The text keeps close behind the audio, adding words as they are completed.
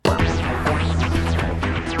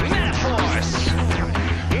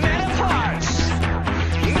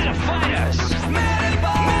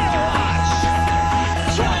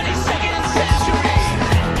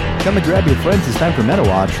Come and grab your friends. It's time for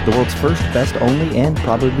MetaWatch, the world's first, best, only, and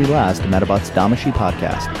probably last Metabots Damashi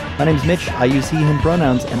podcast. My name's Mitch. I use he, him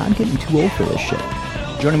pronouns, and I'm getting too old for this shit.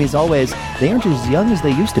 Joining me as always, they aren't as young as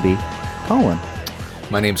they used to be, Colin.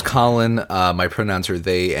 My name's Colin. My pronouns are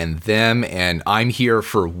they and them, and I'm here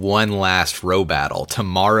for one last row battle.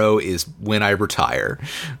 Tomorrow is when I retire.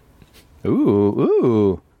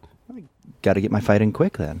 Ooh. Got to get my fight in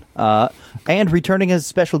quick then. And returning as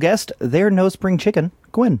special guest, their No Spring Chicken,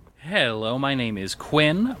 Quinn. Hello, my name is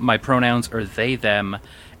Quinn. My pronouns are they, them,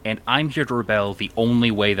 and I'm here to rebel the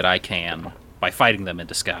only way that I can, by fighting them in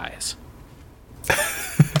disguise.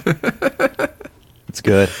 It's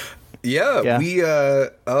good. Yeah. we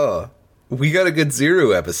got a good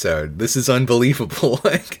Zero episode. This is unbelievable.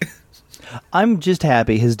 I'm just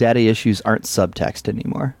happy his daddy issues aren't subtext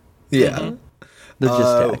anymore. Yeah. Mm-hmm. They're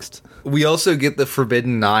just text. We also get the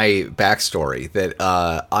Forbidden Eye backstory that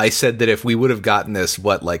I said that if we would have gotten this,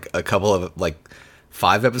 a couple of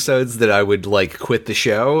 5 episodes, that I would quit the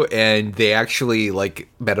show, and they actually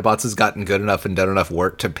Metabots has gotten good enough and done enough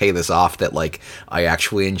work to pay this off that I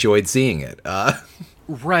actually enjoyed seeing it.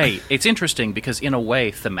 Right. It's interesting because in a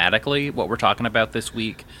way, thematically, what we're talking about this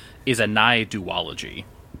week is a Nai duology.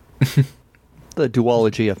 The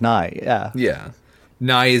duology of Nai, yeah. Yeah.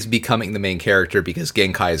 Nai is becoming the main character because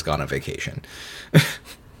Genkai has gone on vacation.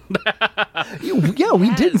 Yeah, we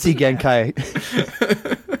didn't see Genkai.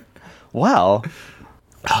 Wow.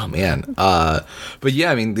 Oh, man. But yeah,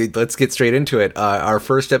 I mean, let's get straight into it. Our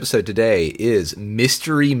first episode today is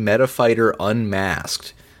Mystery Metafighter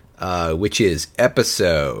Unmasked, which is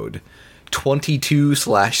episode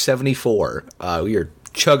 22/74. We are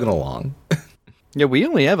chugging along. Yeah, we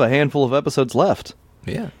only have a handful of episodes left.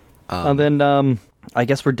 Yeah. And then I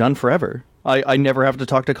guess we're done forever. I never have to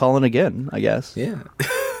talk to Colin again, I guess. Yeah.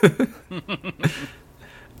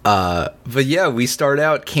 But yeah, we start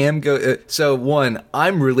out, Cam go... so, one,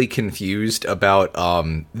 I'm really confused about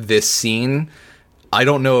this scene. I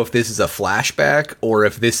don't know if this is a flashback or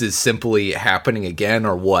if this is simply happening again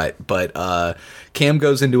or what, but Cam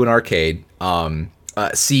goes into an arcade,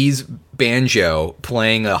 sees Banjo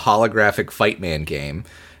playing a holographic Fightman game,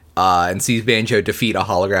 and sees Banjo defeat a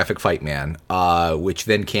holographic Fightman, which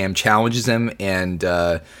then Cam challenges him and,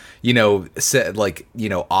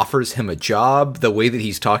 offers him a job. The way that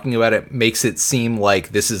he's talking about it makes it seem like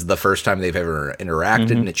this is the first time they've ever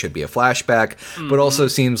interacted, and it should be a flashback, but also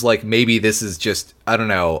seems like maybe this is just, I don't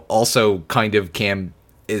know, also kind of Cam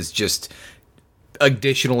is just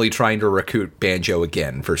additionally trying to recruit Banjo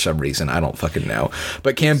again for some reason. I don't fucking know.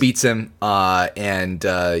 But Cam beats him and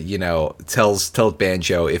tells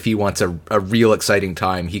Banjo if he wants a real exciting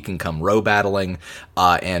time, he can come row battling,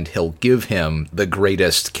 and he'll give him the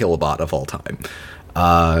greatest Killabot of all time.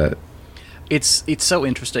 It's so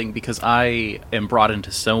interesting because I am brought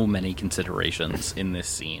into so many considerations in this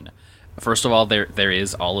scene. First of all, there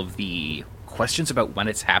is all of the questions about when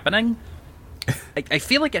it's happening. I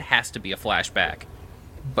feel like it has to be a flashback,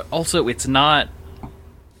 but also it's not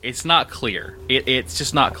clear. It's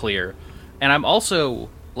just not clear. And I'm also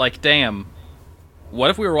like, damn,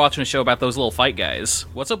 what if we were watching a show about those little fight guys?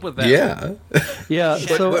 What's up with that? Yeah.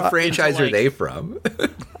 What franchise are they from?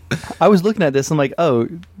 I was looking at this, I'm like, oh,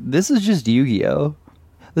 this is just Yu-Gi-Oh!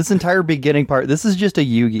 This entire beginning part, this is just a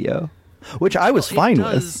Yu-Gi-Oh! Which I was fine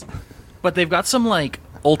with. But they've got some,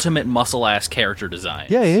 ultimate muscle-ass character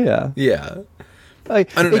designs. Yeah. I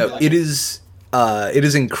don't know. It is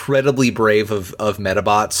incredibly brave of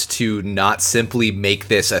Metabots to not simply make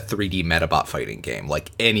this a 3D Metabot fighting game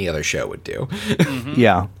like any other show would do. Mm-hmm.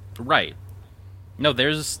 Yeah. Right. No,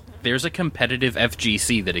 there's a competitive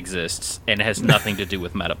FGC that exists, and it has nothing to do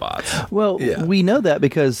with Metabots. Well, we know that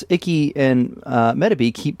because Icky and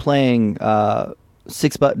Metabee keep playing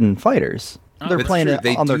 6-button fighters. They're playing it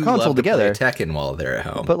on their console together. Play Tekken while they're at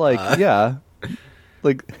home. But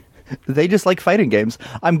they just like fighting games.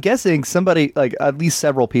 I'm guessing somebody, at least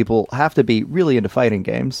several people, have to be really into fighting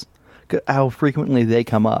games. How frequently they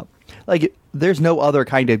come up. There's no other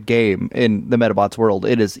kind of game in the Metabots world.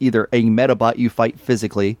 It is either a Metabot you fight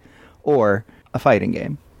physically or a fighting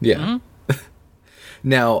game. Yeah. Mm-hmm.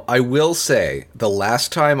 Now, I will say, the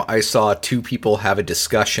last time I saw two people have a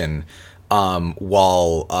discussion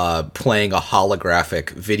while playing a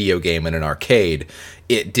holographic video game in an arcade,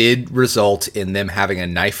 it did result in them having a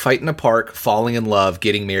knife fight in a park, falling in love,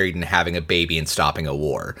 getting married, and having a baby and stopping a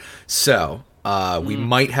war. So, we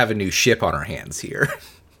might have a new ship on our hands here.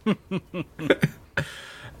 But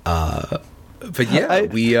yeah,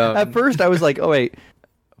 at first I was like, oh wait,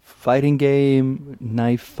 fighting game,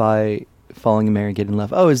 knife fight, falling in married, getting in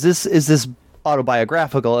love. Oh, is this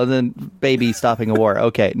autobiographical, and then baby stopping a war.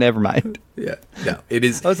 Okay, never mind. Yeah, no, it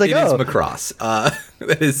is. I was like, it is oh. Macross.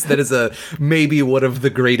 That is a maybe one of the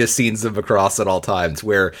greatest scenes of Macross at all times,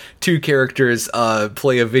 where two characters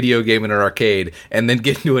play a video game in an arcade and then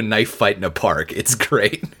get into a knife fight in a park. It's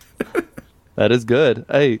great. That is good.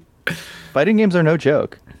 Hey, fighting games are no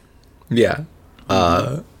joke. Yeah.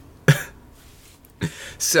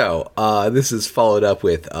 So, this is followed up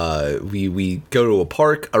with, we go to a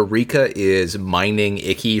park. Arika is mining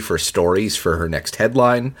Ikki for stories for her next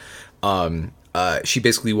headline. She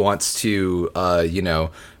basically wants to,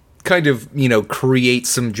 create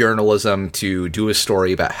some journalism to do a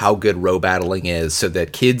story about how good row battling is so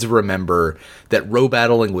that kids remember that row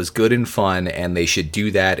battling was good and fun and they should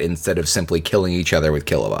do that instead of simply killing each other with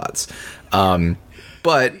kilobots.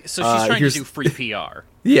 But So she's trying to do free PR.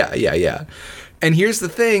 Yeah. And here's the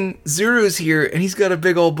thing, Zuru's here, and he's got a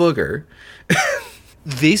big old booger.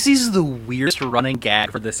 This is the weirdest running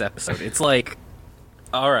gag for this episode. It's like,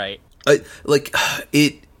 all right.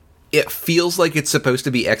 It feels like it's supposed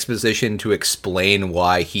to be exposition to explain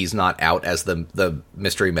why he's not out as the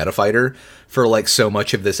mystery meta fighter for, like, so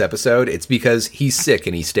much of this episode. It's because he's sick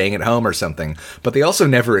and he's staying at home or something. But they also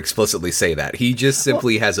never explicitly say that. He just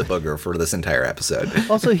simply has a booger for this entire episode.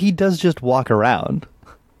 Also, he does just walk around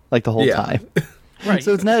like the whole time. Right.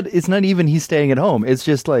 So it's not even he's staying at home. It's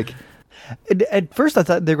just like, at first I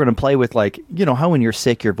thought they were going to play with, like, you know how when you're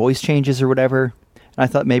sick your voice changes or whatever. And I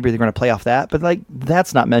thought maybe they're going to play off that, but, like,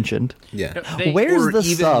 that's not mentioned. Yeah. Where's the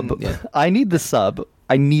sub? Yeah. I need the sub.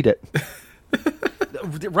 I need it.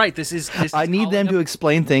 Right, this is I need them to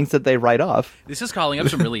explain things that they write off. This is calling up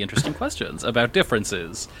some really interesting questions about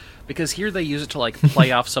differences. Because here they use it to, like,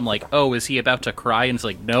 play off some, like, oh, is he about to cry? And it's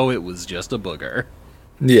like, no, it was just a booger.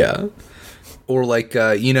 Yeah. Or, like,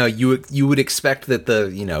 you would expect that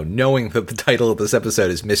knowing that the title of this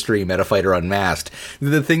episode is Mystery Metafighter Unmasked,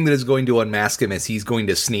 the thing that is going to unmask him is he's going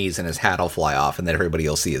to sneeze and his hat will fly off and then everybody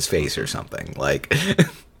will see his face or something. Like,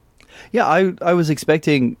 yeah, I was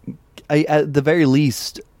expecting, at the very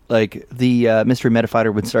least, like, the Mystery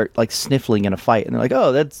Metafighter would start, like, sniffling in a fight, and they're like,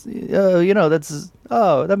 oh, that's,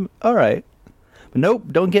 all right. But nope,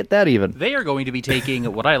 don't get that even. They are going to be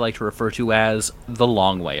taking what I like to refer to as the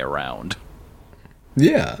long way around.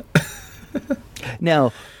 yeah.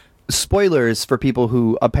 Now, spoilers for people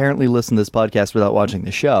who apparently listen to this podcast without watching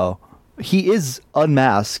the show. He is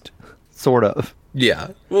unmasked, sort of. Yeah.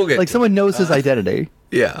 We'll get Like, to someone knows his identity.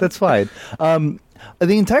 Yeah. That's fine. The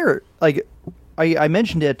entire, like, I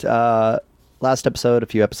mentioned it last episode, a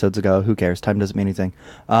few episodes ago. Who cares? Time doesn't mean anything.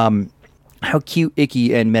 How cute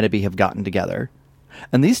Ikki and Metabee have gotten together.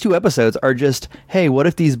 And these two episodes are just, hey, what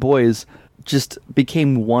if these boys just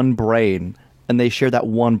became one brain and they share that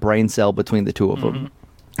one brain cell between the two of them?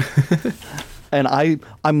 And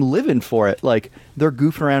I'm living for it. Like, they're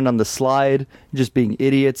goofing around on the slide, just being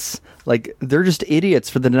idiots. Like, they're just idiots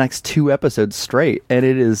for the next 2 episodes straight. And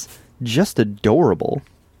it is just adorable.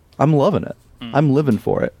 I'm loving it. I'm living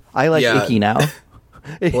for it. I like Ikki now.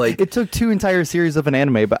 It took 2 entire series of an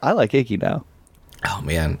anime, but I like Ikki now. Oh,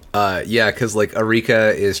 man. Yeah, because, like,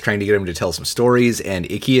 Arika is trying to get him to tell some stories, and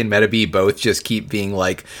Ikki and Metabee both just keep being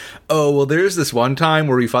like, oh, well, there's this one time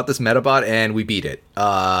where we fought this Metabot, and we beat it.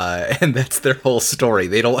 And that's their whole story.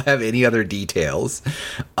 They don't have any other details.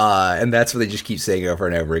 And that's what they just keep saying over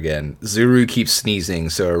and over again. Zuru keeps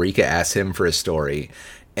sneezing, so Arika asks him for a story.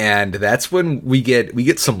 And that's when we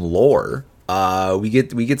get some lore. We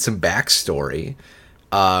get some backstory.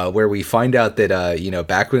 Where we find out that,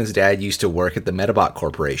 back when his dad used to work at the Metabot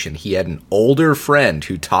Corporation, he had an older friend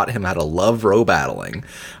who taught him how to love row battling,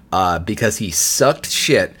 because he sucked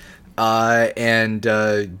shit, and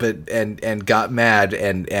got mad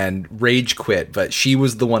and rage quit. But she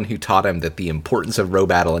was the one who taught him that the importance of row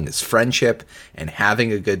battling is friendship and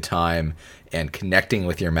having a good time and connecting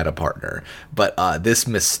with your meta partner. But this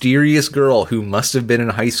mysterious girl who must have been in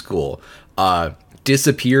high school,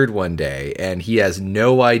 disappeared one day, and he has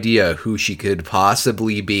no idea who she could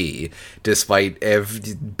possibly be, despite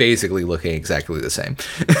basically looking exactly the same.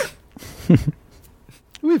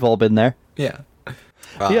 We've all been there. Yeah.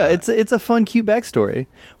 Yeah, it's a fun, cute backstory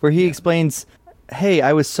where he explains, hey,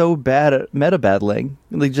 I was so bad at meta battling,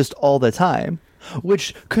 like, just all the time,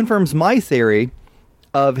 which confirms my theory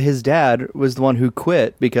of his dad was the one who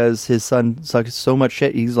quit because his son sucks so much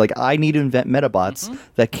shit. He's like, I need to invent Metabots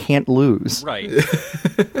that can't lose. Right.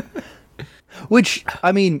 Which,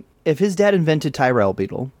 I mean, if his dad invented Tyrell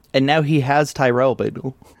Beetle, and now he has Tyrell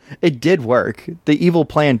Beetle, it did work. The evil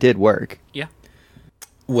plan did work. Yeah.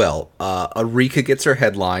 Well, Arika gets her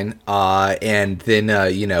headline, and then,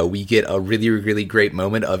 we get a really, really great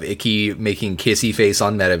moment of Ikki making kissy face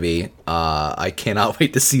on Metabee. I cannot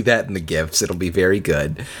wait to see that in the GIFs. It'll be very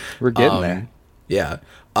good. We're getting there. Yeah.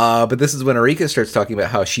 But this is when Arika starts talking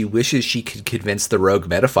about how she wishes she could convince the rogue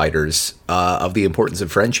metafighters of the importance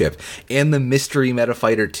of friendship, and the mystery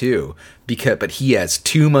metafighter too, but he has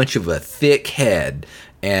too much of a thick head.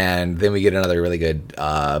 And then we get another really good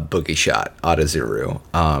boogie shot out of Zuru,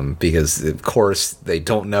 because, of course, they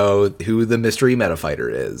don't know who the mystery metafighter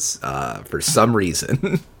is for some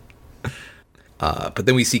reason. But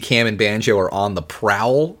then we see Cam and Banjo are on the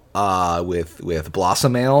prowl with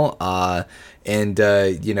Blossom Ale, and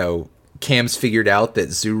Cam's figured out that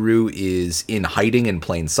Zuru is in hiding in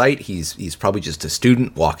plain sight. He's probably just a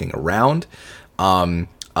student walking around.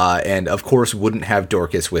 And of course wouldn't have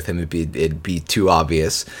Dorcas with him. It'd be too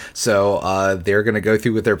obvious. So they're going to go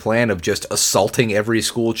through with their plan of just assaulting every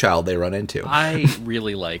school child they run into. I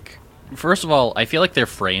really like. First of all, I feel like they're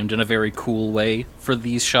framed in a very cool way for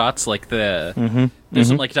these shots. Like there's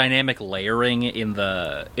some like dynamic layering in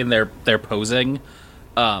their posing,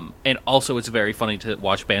 and also it's very funny to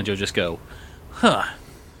watch Banjo just go, "Huh?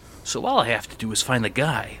 So all I have to do is find the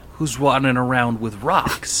guy who's wandering around with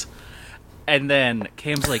rocks." And then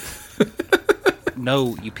Cam's like,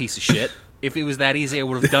 "No, you piece of shit. If it was that easy, I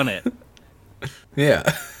would have done it."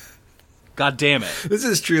 Yeah. God damn it. This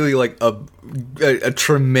is truly like a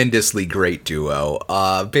tremendously great duo.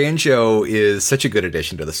 Banjo is such a good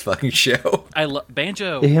addition to this fucking show. I love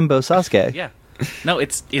Banjo. Himbo Sasuke. Yeah. No,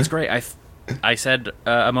 it's great. I said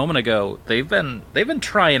a moment ago they've been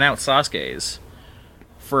trying out Sasuke's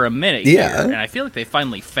for a minute here, and I feel like they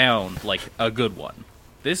finally found like a good one.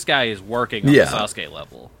 This guy is working on the Sasuke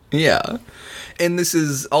level. Yeah. And this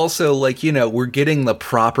is also like, we're getting the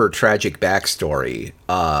proper tragic backstory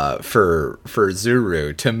for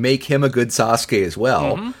Zuru to make him a good Sasuke as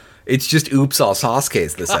well. Mm-hmm. It's just oops all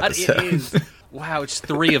Sasuke's this episode. It is. Wow, it's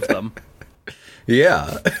 3 of them.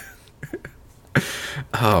 Yeah.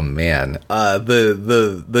 Oh man.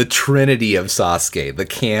 The trinity of Sasuke, the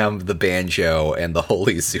Cam, the Banjo, and the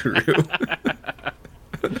Holy Zuru.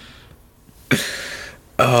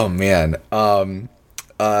 Oh man.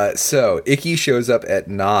 So Ikki shows up at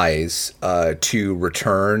Nye's to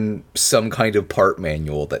return some kind of part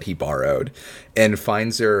manual that he borrowed, and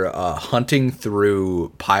finds her hunting through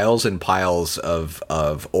piles and piles of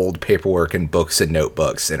old paperwork and books and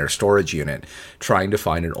notebooks in her storage unit, trying to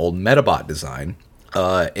find an old Metabot design.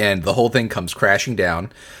 And the whole thing comes crashing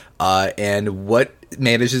down. And what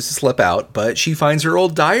manages to slip out, but she finds her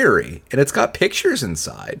old diary, and it's got pictures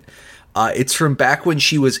inside. It's from back when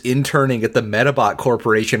she was interning at the Metabot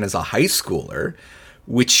Corporation as a high schooler,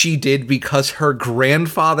 which she did because her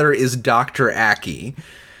grandfather is Dr. Aki.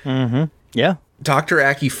 Mm-hmm. Yeah. Dr.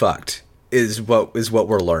 Aki fucked is what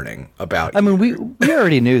we're learning about. I mean, we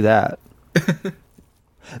already knew that.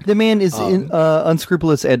 The man is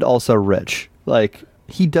unscrupulous and also rich. Like,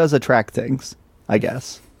 he does attract things, I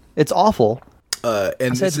guess. It's awful.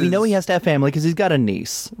 And we know he has to have family because he's got a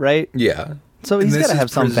niece, right? Yeah. So he's got to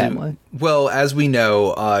have some family. Well, as we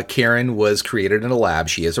know, Karen was created in a lab.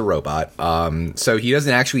 She is a robot. So he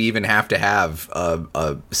doesn't actually even have to have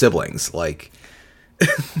siblings. Like,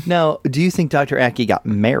 now, do you think Dr. Aki got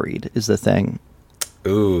married is the thing?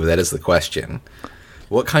 Ooh, that is the question.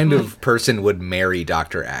 What kind of person would marry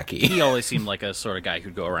Dr. Aki? He always seemed like a sort of guy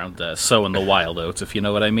who'd go around sowing the wild oats, if you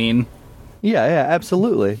know what I mean. Yeah,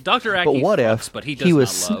 absolutely. Dr. Aki but what fucks, if but he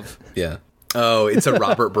does not love. Yeah. Oh, it's a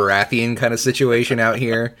Robert Baratheon kind of situation out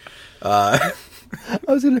here. I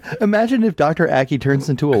was going to imagine if Dr. Aki turns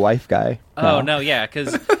into a wife guy. Oh, no, yeah,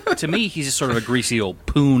 because to me, he's just sort of a greasy old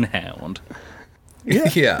poon hound.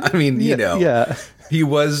 Yeah, I mean, yeah. He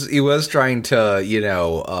was trying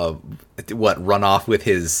to, run off with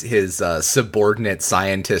his subordinate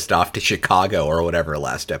scientist off to Chicago or whatever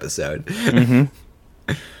last episode. Mm-hmm.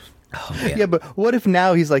 Oh, man. Yeah, but what if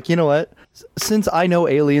now he's like, you know what? Since I know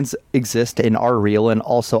aliens exist and are real, and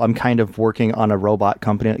also I'm kind of working on a robot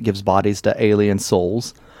company that gives bodies to alien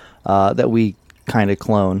souls that we kind of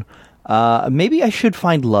clone, maybe I should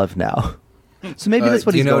find love now. So maybe that's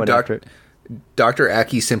what he's going after. Dr.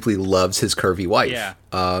 Aki simply loves his curvy wife. Yeah.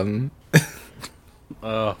 Oh,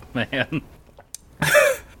 man.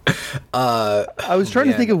 I was trying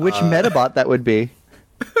to think of which Metabot that would be.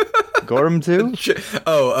 Gorham too?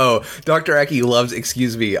 Oh, Dr. Aki loves,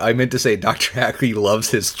 excuse me, I meant to say Dr. Aki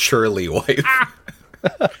loves his churly wife.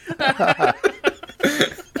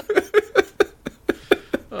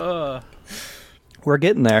 We're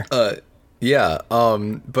getting there. Yeah,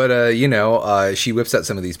 but she whips out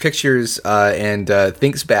some of these pictures and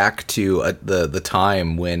thinks back to the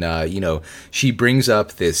time when she brings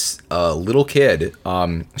up this little kid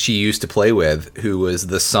she used to play with, who was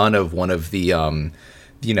the son of one of the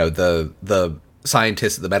the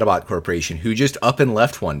scientists at the Metabot Corporation, who just up and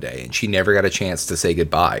left one day, and she never got a chance to say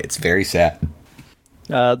goodbye. It's very sad.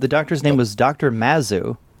 The doctor's name was Dr.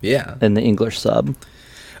 Mazu. Yeah, in the English sub.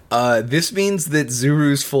 This means that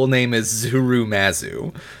Zuru's full name is Zuru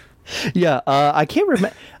Mazu. Yeah, I can't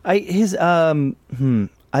remember. I think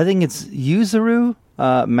it's Yuzuru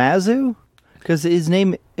Mazu, because Dad's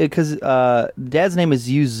name is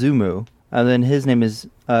Yuzumu, and then his name is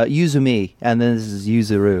Yuzumi, and then this is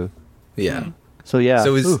Yuzuru. Yeah. So yeah.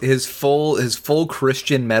 So his full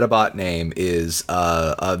Christian Metabot name is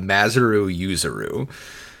Masaru Yuzuru.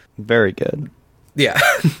 Very good. Yeah.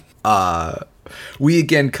 We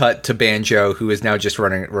again cut to Banjo, who is now just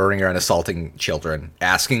running around assaulting children,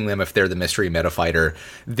 asking them if they're the mystery metafighter,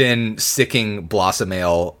 then sicking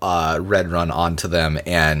Blossomale Redrun onto them,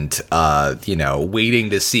 and waiting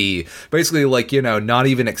to see, basically not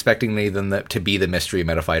even expecting them to be the mystery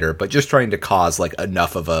metafighter, but just trying to cause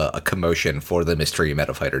enough of a commotion for the mystery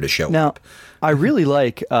metafighter to show now, up. I really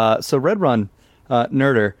like so Redrun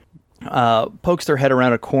Nerder pokes their head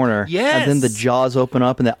around a corner, yes! and then the jaws open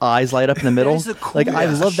up and the eyes light up in the middle. That is the coolest I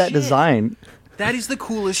love that shit. Design. That is the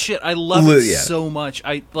coolest shit. I love it so much.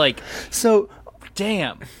 So,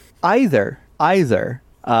 damn. Either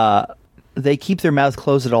they keep their mouth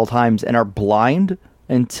closed at all times and are blind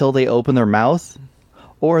until they open their mouth,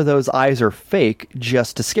 or those eyes are fake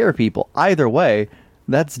just to scare people. Either way,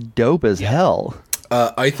 that's dope as hell.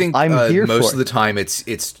 I think I'm here most for of the time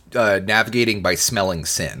it's navigating by smelling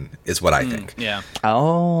sin is what I think. Yeah.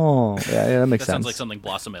 Oh, yeah, that makes That sense. sounds like something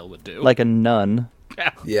Blossomale would do. Like a nun.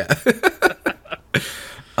 Yeah.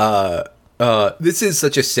 This is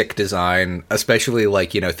such a sick design, especially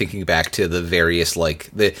thinking back to the various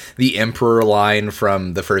the Emperor line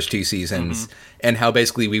from the first two seasons, and how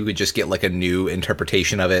basically we would just get a new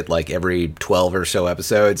interpretation of it every 12 or so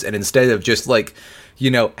episodes, and instead of just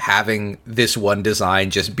having this one design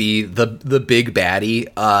just be the big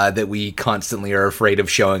baddie that we constantly are afraid of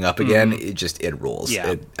showing up again, it rules.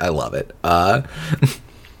 Yeah. I love it.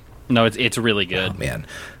 No, it's really good. Oh, man.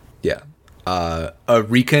 Yeah.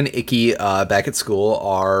 Rika and Ikki back at school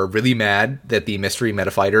are really mad that the mystery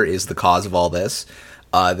metafighter is the cause of all this,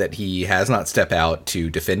 that he has not stepped out to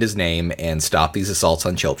defend his name and stop these assaults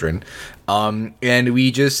on children. And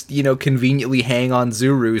we just, conveniently hang on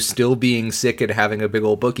Zuru still being sick and having a big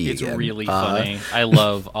old bookie It's again. really funny. I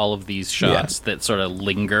love all of these shots that sort of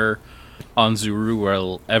linger on Zuru,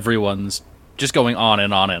 where everyone's just going on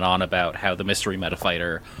and on and on about how the mystery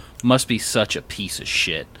metafighter must be such a piece of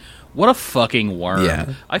shit. What a fucking worm.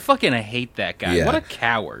 Yeah. I fucking hate that guy. Yeah. What a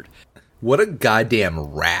coward. What a goddamn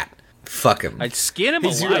rat. Fuck him. I'd skin him Hey,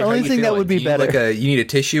 Zuru, alive. The only how you thing that feeling? would be Do you need, better. you need a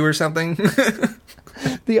tissue or something?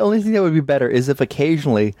 The only thing that would be better is if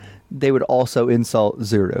occasionally they would also insult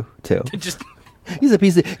Zuru too. Just, He's a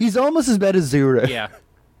piece of. He's almost as bad as Zuru. yeah.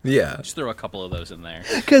 Yeah. Just throw a couple of those in there.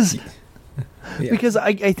 Because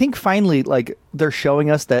I think finally they're showing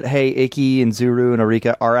us that, hey, Ikki and Zuru and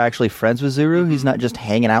Arika are actually friends with Zuru. He's not just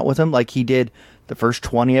hanging out with him like he did the first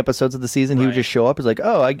 20 episodes of the season. He would Right. just show up. He's like,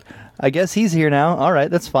 oh, I guess he's here now. All right,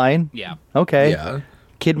 that's fine. Yeah. Okay. Yeah.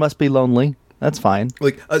 Kid must be lonely. That's fine.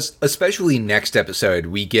 Especially next episode,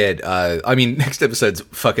 we get, next episode's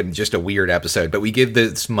fucking just a weird episode, but we give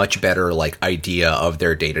this much better, idea of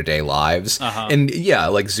their day-to-day lives. Uh-huh. And, yeah,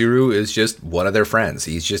 Zuru is just one of their friends.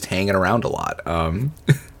 He's just hanging around a lot.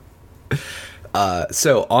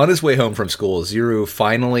 So, on his way home from school, Zuru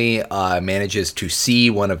finally manages to see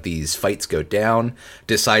one of these fights go down,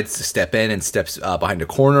 decides to step in and steps behind a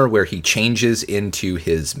corner where he changes into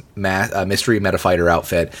his mystery metafighter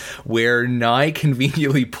outfit, where Nye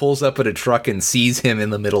conveniently pulls up at a truck and sees him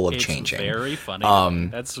in the middle of It's changing. very funny.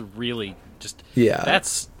 That's really just... Yeah.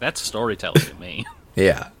 That's storytelling to me.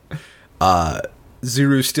 Yeah.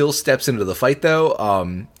 Zuru still steps into the fight, though,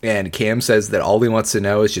 and Cam says that all he wants to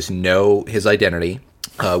know is just know his identity,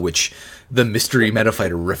 which the mystery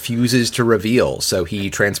metafighter refuses to reveal. So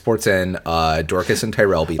he transports in Dorcas and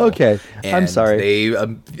Tyrell Beetle. Okay, I'm and sorry. They,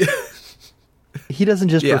 He doesn't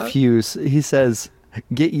just Yeah. refuse. He says,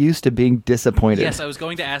 get used to being disappointed. Yes, I was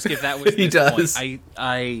going to ask if that was He his does. point.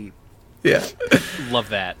 I yeah. love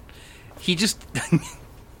that. He just...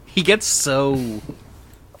 he gets so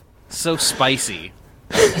spicy.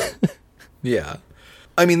 Yeah.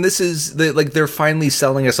 I mean, this is they're finally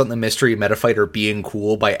selling us on the mystery metafighter being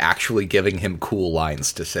cool by actually giving him cool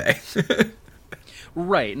lines to say.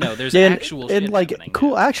 Right, no, there's Yeah, actual shit and like happening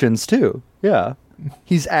cool now. actions too. Yeah,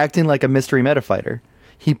 he's acting like a mystery meta fighter.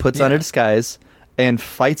 He puts on a Yeah. disguise and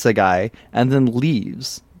fights a guy, and then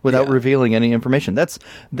leaves without Yeah. revealing any information. That's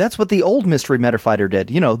what the old mystery meta fighter did.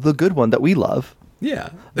 You know, the good one that we love, Yeah.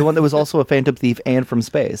 the one that was also a phantom thief and from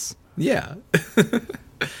space. Yeah.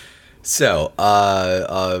 So,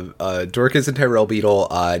 Dorcas and Tyrell Beetle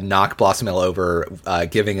knock Blossomel over,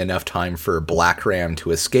 giving enough time for Black Ram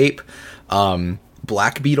to escape.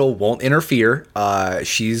 Black Beetle won't interfere.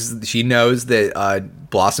 She knows that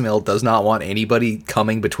Blossomel does not want anybody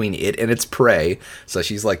coming between it and its prey. So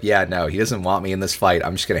she's like, yeah, no, he doesn't want me in this fight.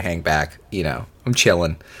 I'm just going to hang back. You know, I'm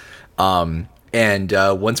chilling. And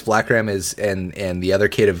once Black Ram and the other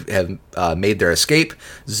kid have made their escape,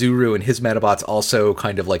 Zuru and his Metabots also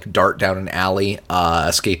kind of like dart down an alley,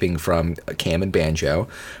 escaping from Cam and Banjo,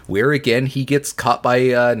 where again he gets caught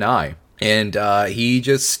by Nye. And he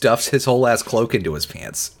just stuffs his whole ass cloak into his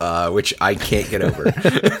pants, which I can't get over.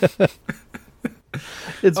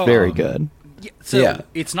 It's very good. So Yeah.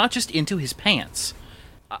 it's not just into his pants.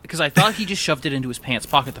 Because I thought he just shoved it into his pants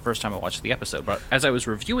pocket the first time I watched the episode, but as I was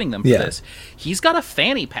reviewing them for Yeah. this, he's got a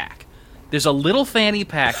fanny pack. There's a little fanny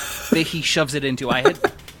pack that he shoves it into. I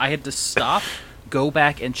had to stop, go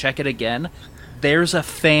back, and check it again. There's a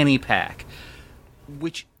fanny pack,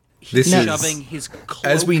 which he's This is- shoving his cloak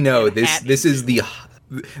As we know, and hat this is into.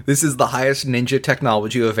 the highest ninja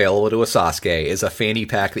technology available to a Sasuke, is a fanny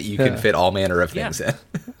pack that you can fit all manner of things in.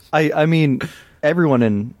 I mean, everyone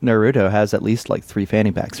in Naruto has at least like 3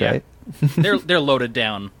 fanny packs, Yeah. right? They're loaded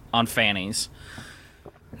down on fannies.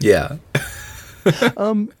 Yeah.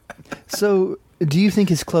 So, do you think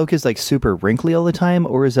his cloak is like super wrinkly all the time,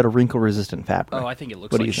 or is it a wrinkle-resistant fabric? Oh, I think it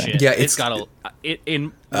looks What do like you think? shit. Yeah, it's got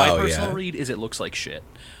in my Oh, personal yeah. read is it looks like shit.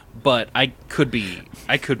 But I could be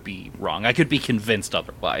wrong. I could be convinced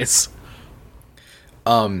otherwise.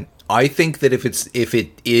 I think that if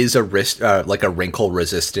it is a like a wrinkle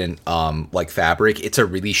resistant like fabric, it's a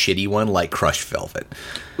really shitty one like crushed velvet.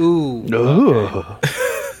 Ooh. Ooh.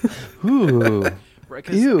 Ooh. Right,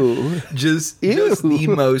 'cause Ew. Just Ew. the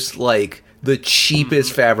most like the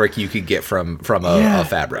cheapest fabric you could get from Yeah. a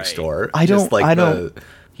fabric Right. store. I Just don't- I don't-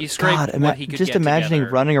 He scraped God, what he could just get imagining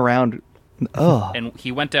together, running around. Oh, and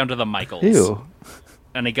he went down to the Michaels. ew.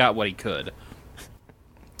 And he got what he could.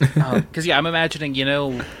 Because I'm imagining,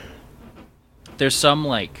 there's some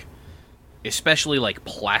like, especially like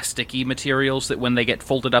plasticky materials that when they get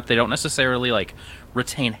folded up, they don't necessarily like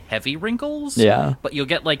retain heavy wrinkles. Yeah. But you'll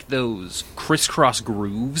get like those crisscross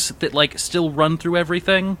grooves that like still run through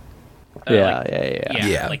everything. Yeah, like- yeah.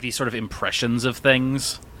 Yeah. Like these sort of impressions of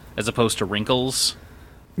things as opposed to wrinkles.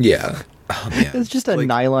 Yeah. Oh, man. It's just a Like-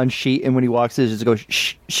 nylon sheet, and when he walks, it just goes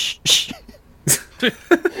shh, shh, shh.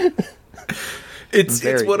 It's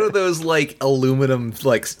Very one of good. those like aluminum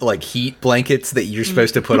like heat blankets that you're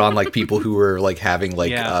supposed to put on like people who are like having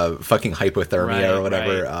like Yeah. fucking hypothermia Right, or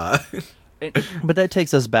whatever. right. But that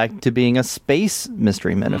takes us back to being a space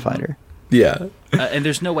mystery meta fighter. Yeah. And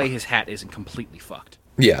there's no way his hat isn't completely fucked.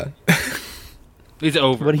 Yeah. It's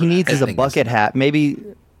over. What he for needs that. is a Everything bucket hat, maybe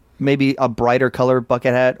a brighter color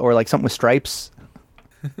bucket hat, or like something with stripes.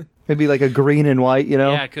 Maybe like a green and white,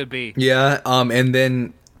 Yeah, it could be. Yeah, and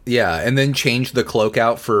then change the cloak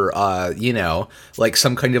out for like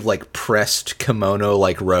some kind of like pressed kimono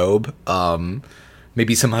like robe.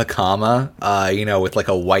 Maybe some hakama, with like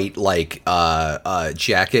a white like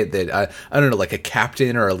jacket that I don't know, like a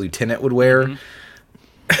captain or a lieutenant would wear.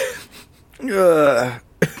 I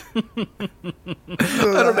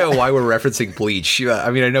don't know why we're referencing Bleach. I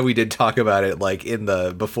mean, I know we did talk about it like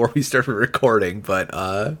before we started recording, but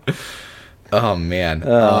oh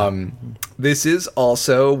man. This is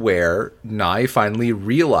also where Nai finally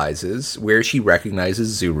realizes where she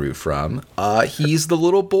recognizes Zuru from. He's the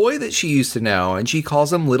little boy that she used to know, and she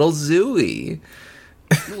calls him Little Zooey.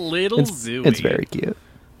 Little Zooey. It's very cute.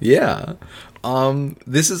 Yeah.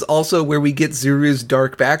 This is also where we get Zuru's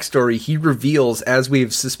dark backstory. He reveals, as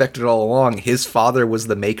we've suspected all along, his father was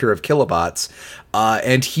the maker of kilobots,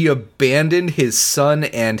 and he abandoned his son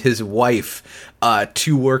and his wife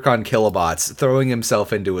to work on kilobots, throwing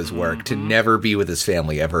himself into his work to never be with his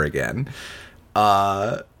family ever again.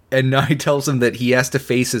 And Nai tells him that he has to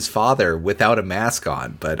face his father without a mask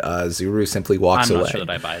on, but Zuru simply walks I'm away. not sure that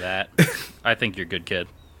I buy that. I think you're a good kid.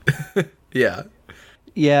 Yeah.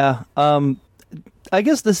 Yeah. I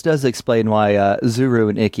guess this does explain why Zuru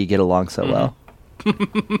and Ikki get along so well.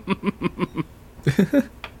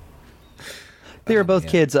 They are both yeah.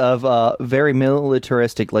 kids of very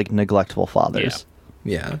militaristic, like neglectful fathers.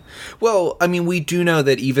 Yeah. Well, I mean, we do know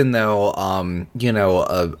that even though,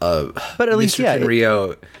 But at least, Mr. yeah,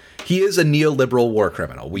 Tenryo he is a neoliberal war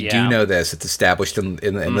criminal. We do know this. It's established in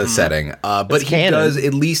the setting. But he canon. does,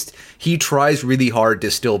 at least, he tries really hard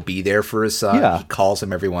to still be there for his son. Yeah. He calls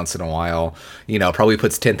him every once in a while. Probably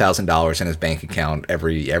puts $10,000 in his bank account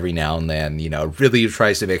every now and then. Really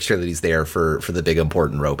tries to make sure that he's there for the big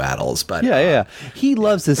important row battles. But Yeah. He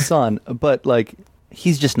loves his son, but like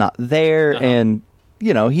he's just not there, and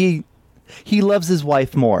he loves his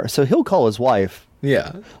wife more, so he'll call his wife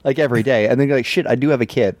yeah. like every day, and then go like, shit, I do have a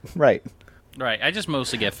kid, right? Right. I just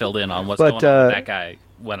mostly get filled in on what's But, going on with that guy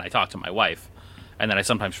when I talk to my wife, and then I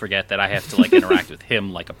sometimes forget that I have to like interact with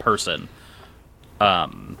him like a person.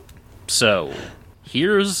 So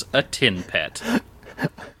here's a tin pet.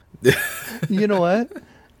 You know what?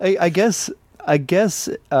 I guess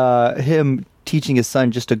him teaching his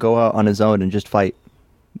son just to go out on his own and just fight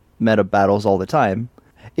meta battles all the time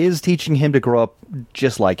is teaching him to grow up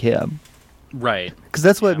just like him. Right. Because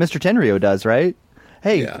that's what Mr. Tenryo does, right?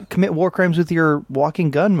 Hey, Yeah. commit war crimes with your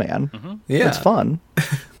walking gun, man. Yeah. It's fun.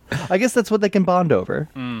 I guess that's what they can bond over.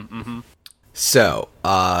 So,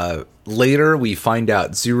 later we find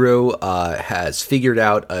out Zero has figured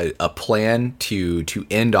out a plan to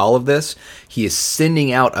end all of this. He is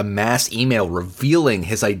sending out a mass email revealing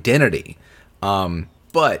his identity,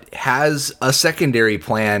 but has a secondary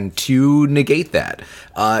plan to negate that.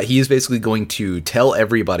 He is basically going to tell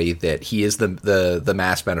everybody that he is the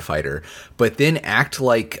mass metafighter, but then act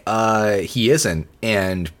like he isn't,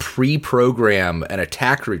 and pre-program an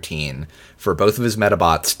attack routine for both of his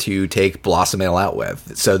Metabots to take Blossomale out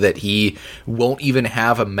with, so that he won't even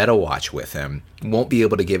have a Metawatch with him, won't be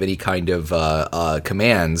able to give any kind of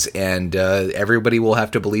commands, and everybody will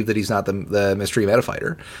have to believe that he's not the mystery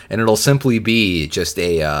Metafighter, and it'll simply be just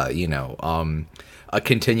a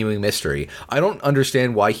continuing mystery. I don't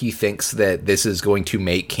understand why he thinks that this is going to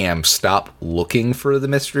make Cam stop looking for the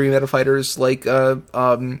mystery Metafighter's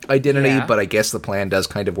identity, but I guess the plan does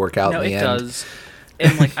kind of work out in the end. No, it does.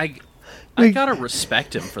 And like I gotta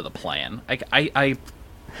respect him for the plan. I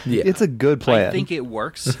Yeah. It's a good plan. I think it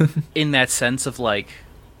works in that sense of like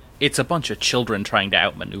it's a bunch of children trying to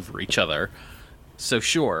outmaneuver each other. So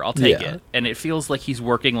sure, I'll take Yeah. it. And it feels like he's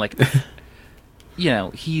working like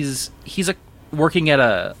he's working at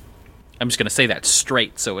a I'm just going to say that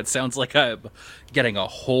straight so it sounds like I'm getting a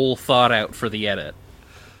whole thought out for the edit.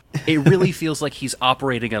 It really feels like he's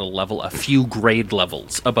operating at a few grade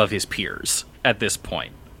levels above his peers at this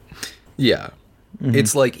point. Yeah. Mm-hmm.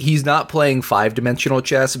 It's like he's not playing 5-dimensional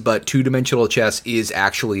chess, but 2-dimensional chess is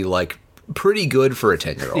actually like pretty good for a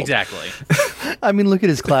 10-year-old. Exactly. I mean, look at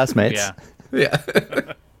his classmates. Yeah.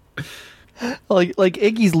 Yeah. like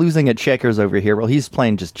Iggy's losing at checkers over here while he's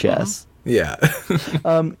playing just chess. Yeah.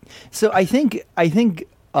 So I think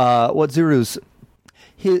what Zuru's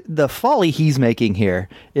the folly he's making here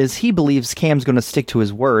is he believes Cam's going to stick to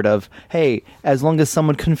his word of, hey, as long as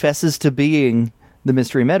someone confesses to being the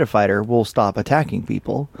mystery metafighter, we'll stop attacking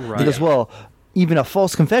people. Right. Because, well, even a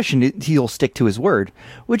false confession, he'll stick to his word,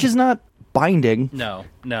 which is not binding. No.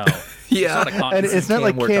 Yeah. And it's not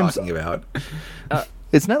like we're Cam's talking about.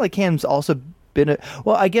 It's not like Cam's also been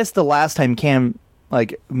well, I guess the last time Cam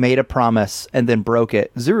made a promise and then broke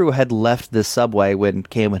it, Zuru had left the subway when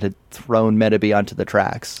Cam had thrown Metabee onto the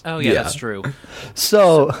tracks. Oh yeah, Yeah. that's true.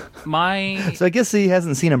 So My I guess he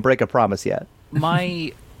hasn't seen him break a promise yet.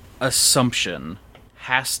 my assumption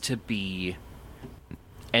has to be,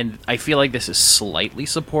 and I feel like this is slightly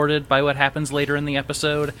supported by what happens later in the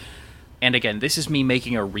episode, and again, this is me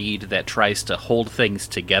making a read that tries to hold things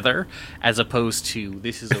together, as opposed to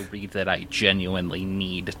this is a read that I genuinely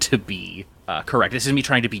need to be correct. This is me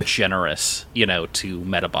trying to be generous, to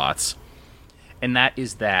Metabots. And that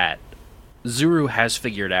is that Zuru has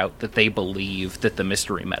figured out that they believe that the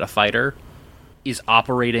mystery Metafighter is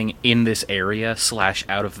operating in this area /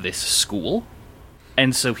 out of this school.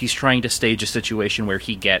 And so he's trying to stage a situation where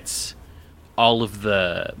he gets all of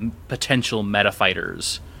the potential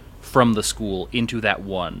Metafighters from the school into that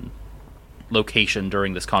one location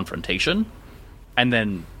during this confrontation, and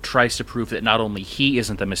then tries to prove that not only he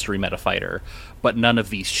isn't the mystery Metafighter, but none of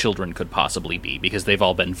these children could possibly be, because they've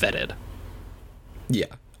all been vetted. Yeah.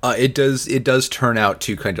 It does turn out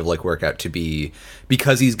to kind of work out to be,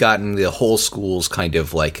 because he's gotten the whole school's kind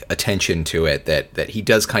of attention to it, that he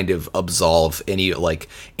does kind of absolve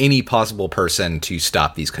any possible person to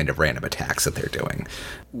stop these kind of random attacks that they're doing.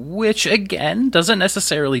 Which, again, doesn't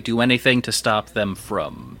necessarily do anything to stop them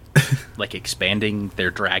from, expanding their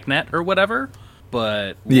dragnet or whatever,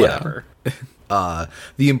 but whatever.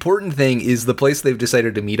 The important thing is the place they've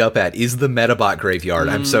decided to meet up at is the Metabot graveyard.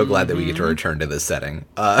 I'm so glad that we get to return to this setting.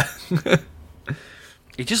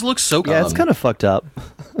 It just looks so Yeah, it's kind of fucked up.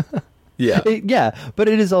 Yeah. Yeah, but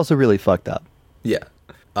it is also really fucked up. Yeah.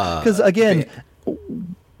 Because again,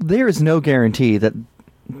 there is no guarantee that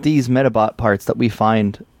these Metabot parts that we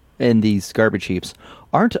find in these garbage heaps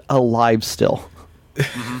aren't alive still.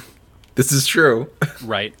 This is true.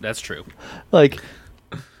 Right, that's true. Like,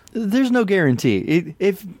 there's no guarantee.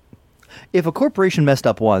 If a corporation messed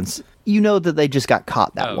up once, you know that they just got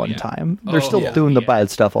caught that one yeah. time. They're Oh, still yeah. doing the Yeah. bad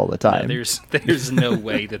stuff all the time. There's no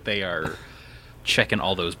way that they are checking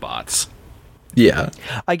all those bots. Yeah.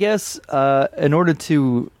 I guess in order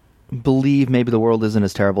to believe maybe the world isn't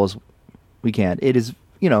as terrible as we can, it is,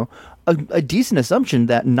 a decent assumption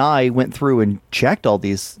that Nye went through and checked all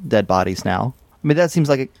these dead bodies now. I mean, that seems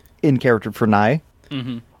like in character for Nye.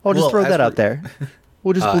 Mm-hmm. I'll just Well, throw as that we're- out there.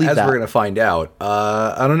 We'll just believe as that. we're gonna find out,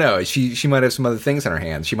 I don't know. She might have some other things on her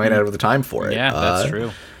hands. She might have the time for it. Yeah, that's true.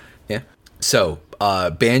 Yeah. So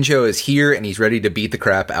Banjo is here and he's ready to beat the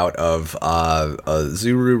crap out of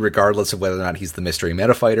Zuru, regardless of whether or not he's the mystery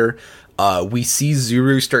meta fighter. We see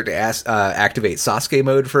Zuru start to activate Sasuke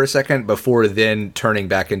mode for a second before then turning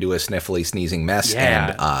back into a sniffly, sneezing mess.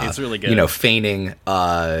 Yeah, and, it's really good. Feigning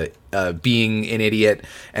being an idiot.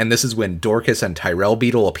 And this is when Dorcas and Tyrell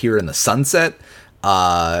Beetle appear in the sunset.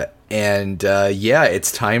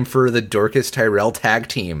 It's time for the Dorcas Tyrell tag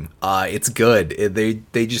team. It's good.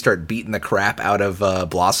 They just start beating the crap out of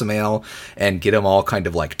Blossomale and get them all kind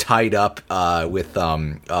of like tied up with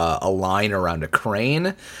a line around a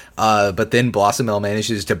crane. But then Blossomale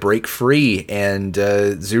manages to break free, and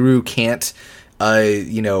Zuru can't.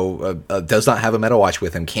 Does not have a Meta Watch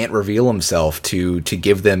with him. Can't reveal himself to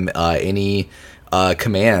give them any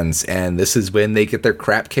commands, and this is when they get their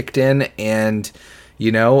crap kicked in, and he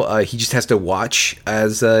just has to watch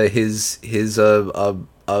as his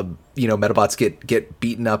Metabots get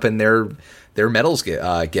beaten up and their medals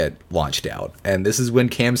get launched out. And this is when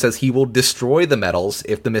Cam says he will destroy the medals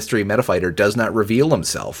if the mystery metafighter does not reveal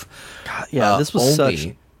himself. Yeah, this was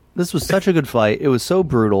such a good fight. It was so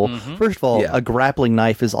brutal. First of all, Yeah. a grappling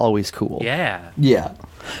knife is always cool. Yeah. Yeah.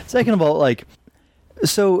 Second of all,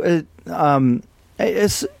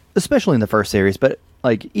 especially in the first series, but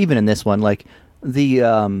like even in this one, like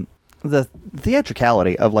the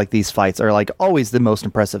theatricality of like these fights are like always the most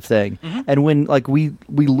impressive thing. And when like we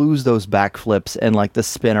lose those backflips and like the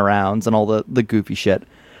spin arounds and all the goofy shit,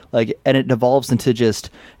 like, and it devolves into just,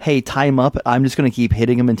 hey, tie him up. I'm just gonna keep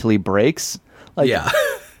hitting him until he breaks. Like, Yeah.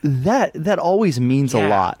 that always means a Yeah.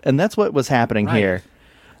 lot, and that's what was happening Right. here.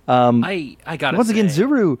 I gotta Once again, say-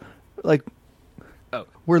 Zuru, like, Oh.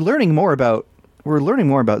 we're learning more about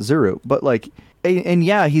Zuru, but like, and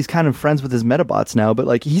yeah, he's kind of friends with his Metabots now, but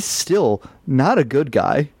like, he's still not a good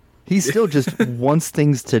guy. He still just wants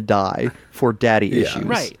things to die for daddy Yeah. issues,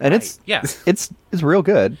 Right, And right, yeah. it's real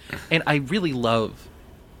good. And I really love,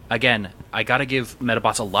 again, I gotta give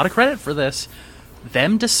Metabots a lot of credit for this.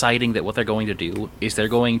 Them deciding that what they're going to do is they're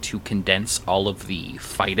going to condense all of the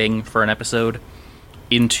fighting for an episode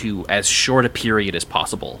into as short a period as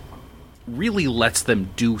possible really lets them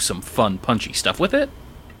do some fun, punchy stuff with it.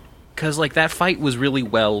 Because, like, that fight was really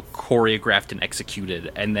well choreographed and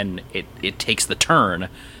executed, and then it takes the turn,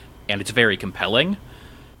 and it's very compelling.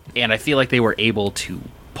 And I feel like they were able to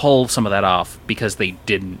pull some of that off because they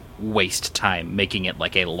didn't waste time making it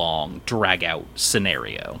like a long, drag-out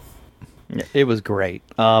scenario. It was great.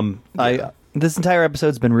 This entire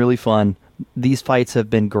episode's been really fun. These fights have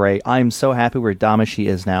been great. I'm so happy where Damashi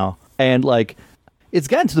is now, and like, it's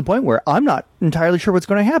gotten to the point where I'm not entirely sure what's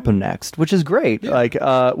going to happen next, which is great. Yeah. Like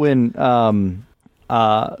when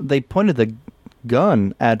they pointed the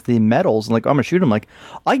gun at the metals and like, I'm gonna shoot him. Like,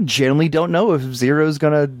 I generally don't know if Zero's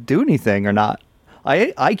gonna do anything or not.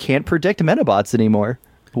 I can't predict Metabots anymore.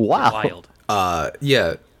 Wow. Wild.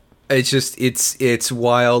 Yeah. It's just it's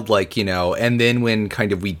wild, like, and then when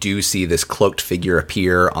kind of we do see this cloaked figure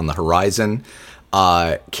appear on the horizon,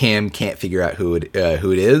 Cam can't figure out who it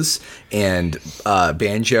is, and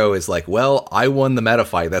Banjo is like, well, I won the meta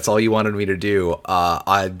fight. That's all you wanted me to do.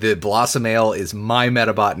 The Blossomale is my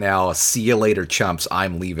Metabot now. See you later, chumps.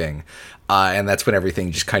 I'm leaving. And that's when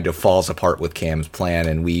everything just kind of falls apart with Cam's plan,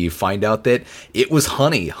 and we find out that it was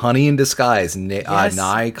Honey in disguise. Yes.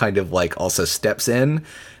 Nye kind of like also steps in,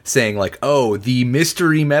 saying like, oh, the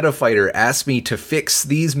mystery meta fighter asked me to fix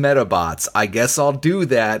these Metabots. I guess I'll do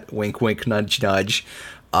that. Wink, wink, nudge, nudge.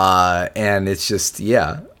 And it's just,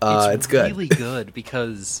 it's good. Really good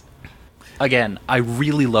because, again, I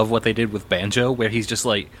really love what they did with Banjo, where he's just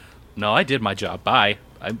like, no, I did my job. Bye.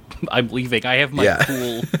 I'm leaving. I have my Yeah.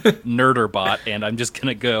 cool nerder bot, and I'm just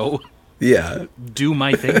gonna go Yeah. do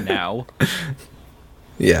my thing now.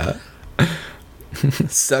 Yeah.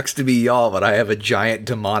 Sucks to be y'all, but I have a giant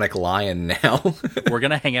demonic lion now. We're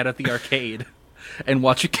gonna hang out at the arcade and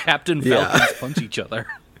watch Captain Yeah. Falcons punch each other.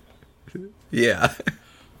 Yeah.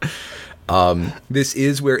 This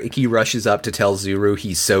is where Ikki rushes up to tell Zuru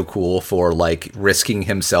he's so cool for, like, risking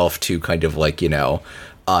himself to kind of, like,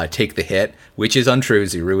 take the hit, which is untrue.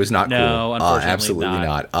 Zuru is not No, cool. unfortunately absolutely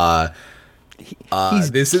not. not.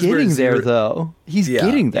 He's this is where getting there, Zuru- though. He's Yeah.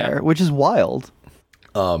 getting there, which is wild.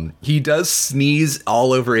 He does sneeze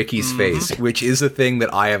all over Ikki's face, which is a thing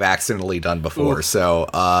that I have accidentally done before. Oof. So,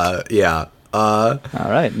 yeah. All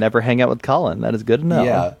right, never hang out with Colin. That is good to know.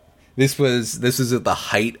 Yeah. This was at the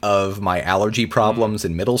height of my allergy problems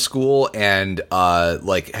in middle school, and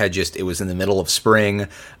it was in the middle of spring.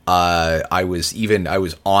 I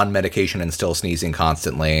was on medication and still sneezing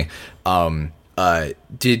constantly.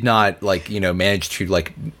 Did not manage to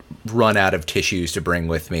run out of tissues to bring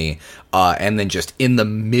with me, and then just in the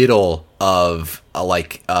middle of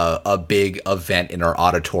a big event in our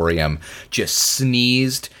auditorium, just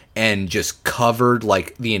sneezed and just covered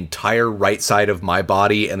the entire right side of my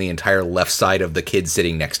body and the entire left side of the kid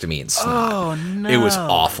sitting next to me in snot. Oh no! It was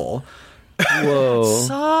awful. Whoa.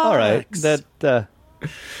 All right. That.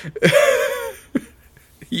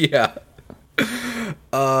 Yeah.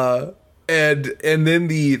 And then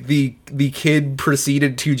the kid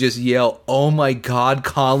proceeded to just yell, "Oh my God,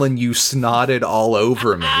 Colin, you snotted all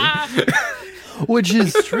over me." Which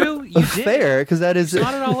is True, you did. fair, because that is.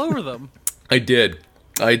 Snotted all over them. I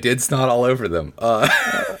did snot all over them.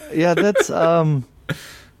 Yeah,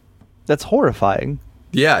 that's horrifying.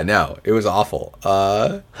 Yeah, no, it was awful.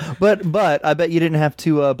 But I bet you didn't have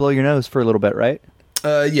to blow your nose for a little bit, right?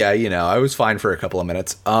 Yeah, I was fine for a couple of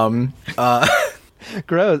minutes.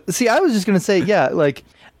 Gross. See, I was just gonna say, yeah,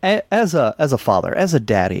 as a father, as a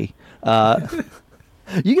daddy,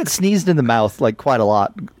 you get sneezed in the mouth quite a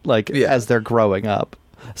lot, as they're growing up.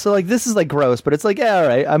 So this is gross, but it's yeah, all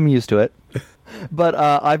right, I'm used to it. But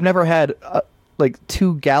I've never had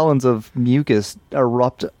 2 gallons of mucus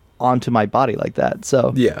erupt onto my body like that.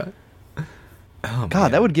 So Yeah. Oh, God,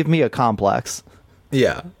 man. that would give me a complex.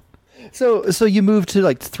 Yeah. So you moved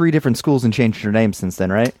to 3 different schools and changed your name since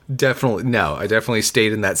then, right? Definitely. No, I definitely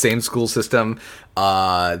stayed in that same school system.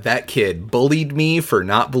 That kid bullied me for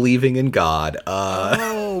not believing in God.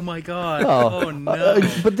 Oh my God! Oh. Oh, no!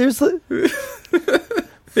 But there's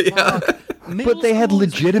Yeah. but they had Middle school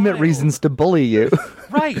is legitimate wild. reasons to bully you.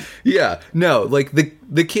 Right. Yeah, no,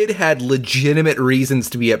 the kid had legitimate reasons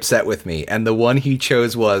to be upset with me, and the one he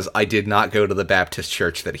chose was I did not go to the Baptist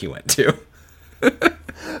church that he went to.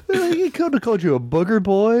 He could have called you a booger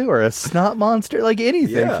boy or a snot monster, anything,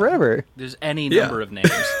 Yeah. forever. There's any Yeah. number of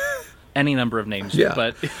names. Any number of names. Yeah.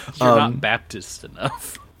 But you're not Baptist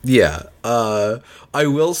enough. Yeah, I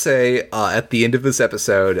will say at the end of this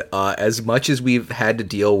episode, as much as we've had to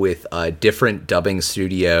deal with different dubbing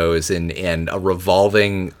studios and a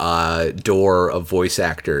revolving door of voice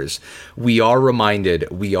actors, we are reminded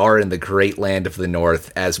we are in the great land of the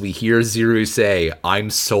North as we hear Zuru say, "I'm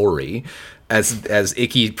sorry," as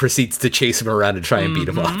Ikki proceeds to chase him around and try and beat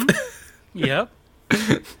him up. Yep.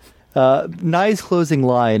 Nice closing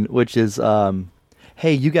line, which is,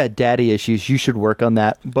 hey, you got daddy issues, you should work on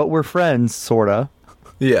that, but we're friends, sorta.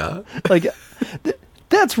 Yeah,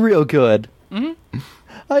 That's real good. Mm-hmm.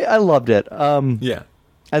 I loved it. yeah.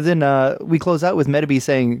 And then we close out with Metabee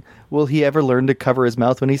saying, will he ever learn to cover his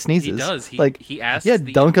mouth when he sneezes? He does. He asks yeah,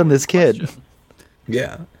 the dunk on this kid. question.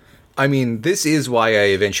 Yeah. I mean, this is why I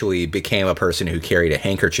eventually became a person who carried a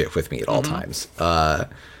handkerchief with me at all times.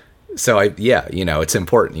 So it's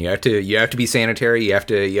important. You have to be sanitary. You have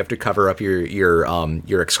to cover up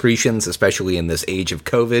your excretions, especially in this age of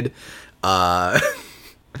COVID. Oh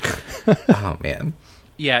man.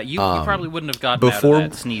 Yeah, you probably wouldn't have gotten before- out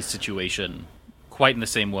of that sneeze situation quite in the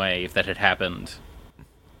same way if that had happened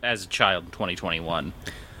as a child in 2021.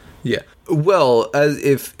 Yeah. Well,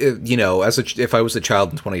 if I was a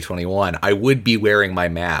child in 2021, I would be wearing my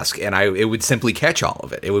mask, and it would simply catch all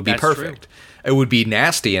of it. It would be That's perfect. It would be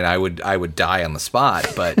nasty, and I would die on the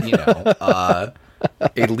spot. But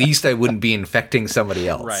at least I wouldn't be infecting somebody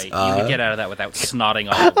else. Right. You would get out of that without snotting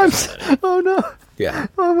all over somebody. Oh no. Yeah.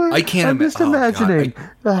 Oh, I can't I'm just oh, God, imagining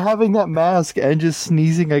having that mask and just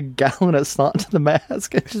sneezing a gallon of snot to the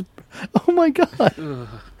mask. And just, oh my God.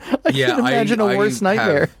 I can't imagine a worse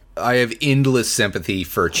nightmare. I have endless sympathy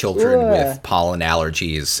for children Ugh. with pollen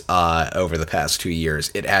allergies over the past 2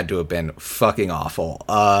 years. It had to have been fucking awful.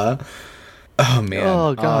 Oh man.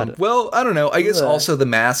 Oh, God. Well, I don't know. I guess Ugh. also the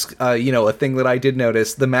mask. A thing that I did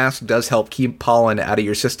notice: the mask does help keep pollen out of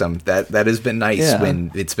your system. That has been nice Yeah.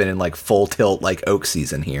 when it's been in full tilt oak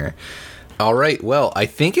season here. All right, well, I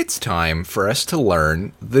think it's time for us to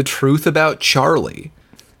learn the truth about Charlie.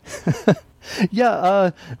 Yeah,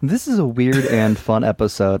 this is a weird and fun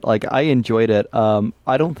episode. Like, I enjoyed it.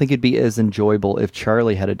 I don't think it'd be as enjoyable if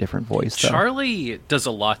Charlie had a different voice, though. Charlie does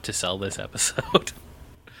a lot to sell this episode.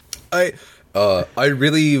 I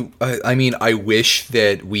mean, I wish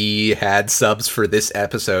that we had subs for this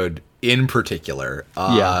episode in particular.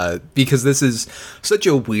 Because this is such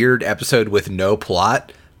a weird episode with no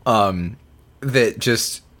plot, that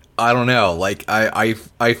just, I don't know, like, I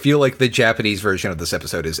feel like the Japanese version of this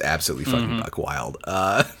episode is absolutely fucking buck wild.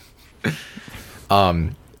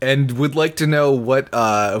 And would like to know what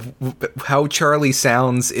how Charlie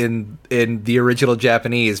sounds in the original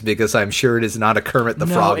Japanese, because I'm sure it is not a Kermit the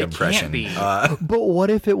Frog impression. Can't be. But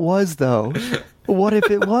what if it was, though? What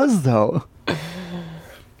if it was, though?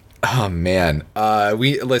 Oh man,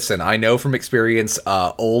 listen. I know from experience,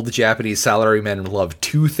 old Japanese salarymen love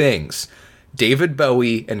two things: David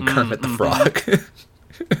Bowie and Kermit the Frog.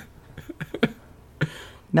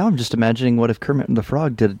 Now I'm just imagining what if Kermit the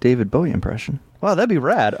Frog did a David Bowie impression. Wow, that'd be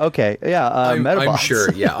rad. Okay, yeah, I'm Metabots.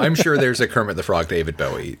 sure. Yeah, I'm sure there's a Kermit the Frog David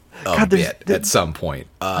Bowie bit at some point.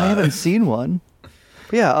 I haven't seen one.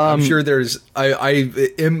 Yeah, I'm sure there's. I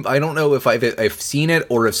don't know if I've seen it,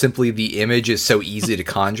 or if simply the image is so easy to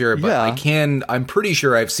conjure. But Yeah. I'm pretty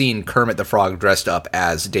sure I've seen Kermit the Frog dressed up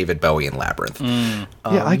as David Bowie in Labyrinth.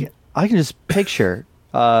 Yeah, I can just picture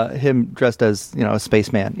him dressed as, a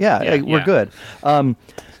spaceman. Yeah, we're good.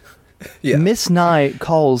 Yeah, Miss Nye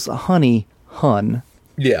calls Honey Hun.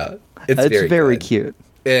 yeah, It's very good. cute.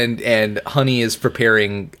 And Honey is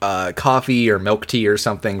preparing coffee or milk tea or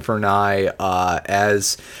something for Nye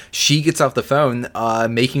as she gets off the phone,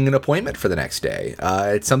 making an appointment for the next day.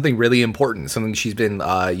 It's something really important, something she's been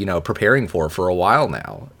preparing for a while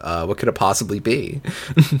now. What could it possibly be?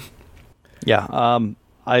 Yeah.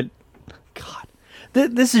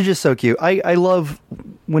 This is just so cute. I love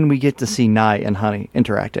when we get to see Nye and Honey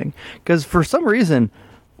interacting, because for some reason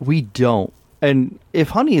we don't. And if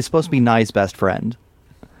Honey is supposed to be Nye's best friend,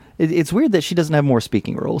 it's weird that she doesn't have more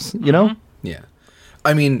speaking roles, you know? Yeah.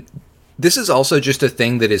 I mean, this is also just a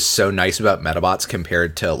thing that is so nice about Metabots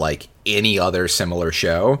compared to, like, any other similar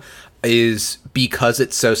show, is because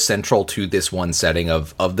it's so central to this one setting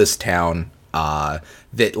of this town,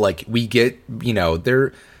 that, like, we get,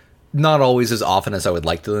 they're not always as often as I would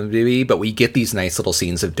like them to be, but we get these nice little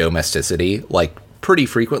scenes of domesticity, like, pretty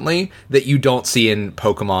frequently, that you don't see in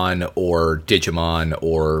Pokemon or Digimon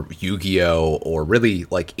or Yu-Gi-Oh! Or really,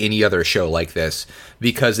 like, any other show like this,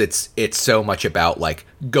 because it's so much about, like,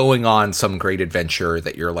 going on some great adventure,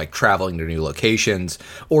 that you're, like, traveling to new locations,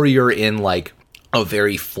 or you're in, like, a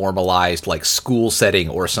very formalized, like, school setting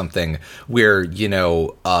or something where,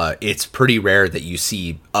 it's pretty rare that you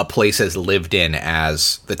see a place as lived in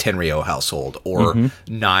as the Tenryo household or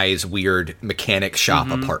Nye's weird mechanic shop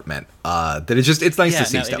apartment. That it's nice to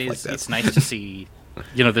see stuff like this. It's nice to see,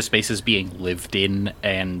 the spaces being lived in,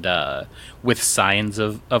 and with signs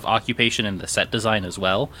of occupation in the set design as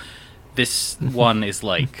well. This one is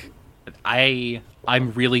like,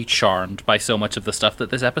 I'm really charmed by so much of the stuff that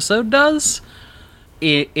this episode does.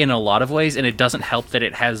 In a lot of ways, and it doesn't help that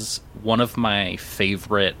it has one of my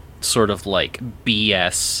favorite sort of like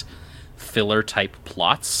BS filler type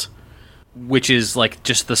plots, which is like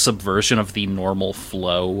just the subversion of the normal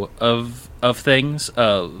flow of things.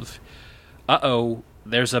 Of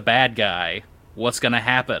there's a bad guy, what's gonna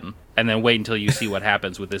happen? And then wait until you see what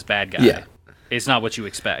happens with this bad guy. Yeah. It's not what you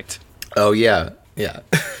expect. Oh yeah.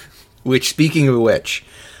 Which, speaking of which,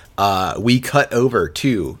 we cut over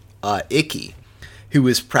to Icky, who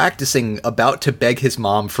is practicing about to beg his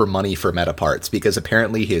mom for money for Metaparts, because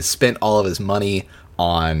apparently he has spent all of his money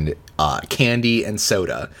on candy and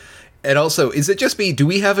soda. And also, is it just me? Do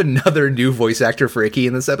we have another new voice actor for Icky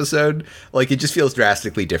in this episode? Like, it just feels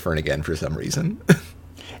drastically different again for some reason.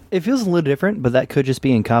 It feels a little different, but that could just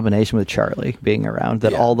be in combination with Charlie being around,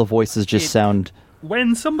 that all the voices just sound...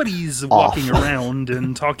 When somebody's walking around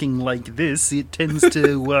and talking like this, it tends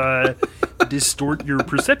to distort your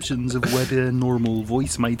perceptions of what a normal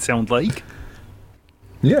voice might sound like.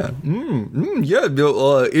 Yeah.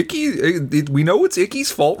 Icky, we know it's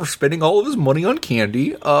Icky's fault for spending all of his money on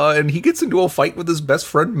candy, and he gets into a fight with his best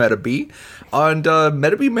friend Metabee, and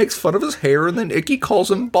Metabee makes fun of his hair, and then Icky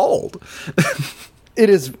calls him bald.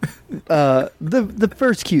 It is... the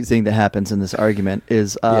first cute thing that happens in this argument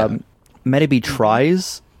is... Metabee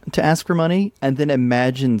tries to ask for money and then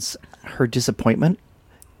imagines her disappointment.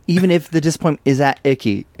 Even if the disappointment is at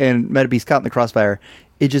Icky and Metabee's caught in the crossfire,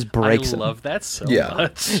 it just breaks him. I love that so Yeah.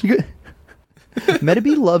 much.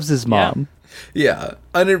 Metabee loves his mom. Yeah,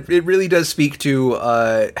 and it really does speak to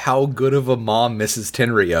how good of a mom Mrs.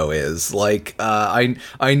 Tenryo is. Like,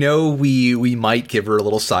 I know we might give her a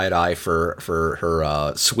little side eye for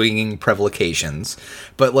her swinging prevarications,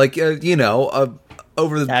 but like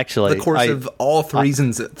over the course of all three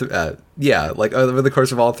seasons, over the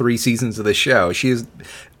course of all 3 seasons of the show, she has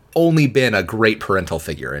only been a great parental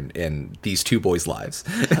figure in these 2 boys' lives.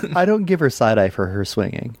 I don't give her side eye for her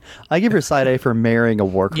swinging. I give her side eye for marrying a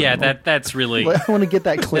war criminal. Yeah, that's really. I want to get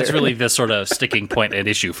that clear. That's really the sort of sticking point and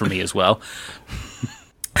issue for me as well.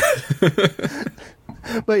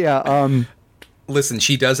 But yeah, listen,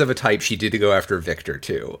 she does have a type. She did go after Victor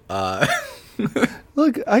too.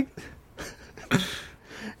 look,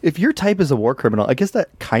 if your type is a war criminal, I guess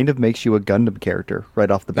that kind of makes you a Gundam character right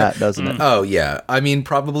off the bat, doesn't it? Oh, yeah. I mean,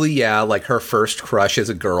 probably, yeah, like her first crush as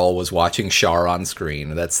a girl was watching Char on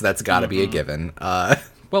screen. That's got to be a given.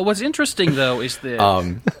 Well, what's interesting, though, is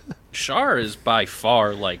that Char is by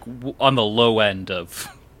far, like, on the low end of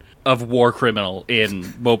war criminal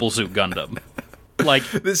in Mobile Suit Gundam. Like,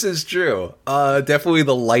 this is true. Definitely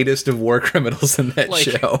the lightest of war criminals in that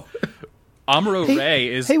show. Amuro Ray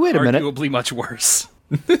is wait a arguably minute. much worse.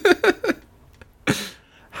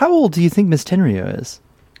 How old do you think Miss Tenryo is?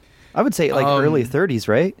 I would say like early 30s,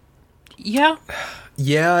 right? Yeah.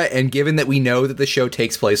 Yeah, and given that we know that the show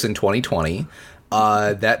takes place in 2020,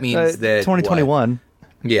 that means that 2021.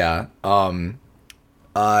 What? Yeah.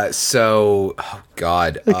 So, oh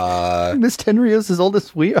God. Miss Tenryo's as old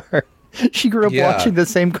as we are. She grew up watching the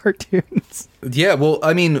same cartoons. Yeah,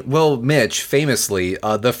 well, Mitch, famously,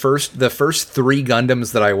 the first 3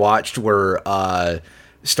 Gundams that I watched were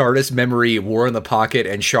Stardust Memory, War in the Pocket,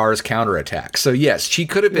 and Char's Counterattack. So yes, she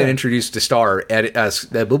could have been introduced to Star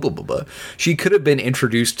she could have been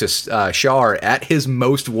introduced to Char at his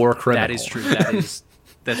most war criminal. That is true.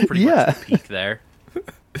 That's pretty much the peak there.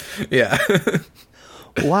 Yeah.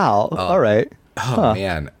 Wow. All right. Oh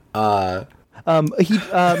man.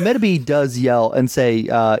 Metabee does yell and say,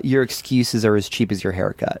 "Your excuses are as cheap as your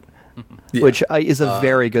haircut," which is a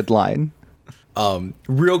very good line.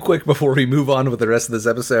 Real quick before we move on with the rest of this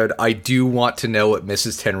episode, I do want to know what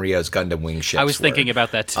Mrs. Tenryo's Gundam wing ships I was thinking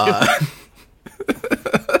about that too.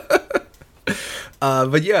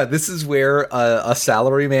 But yeah, this is where a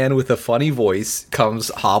salaryman with a funny voice comes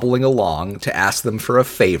hobbling along to ask them for a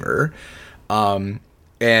favor.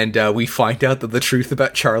 And we find out that the truth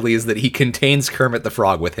about Charlie is that he contains Kermit the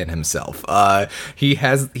Frog within himself. He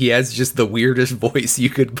has just the weirdest voice you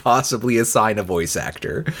could possibly assign a voice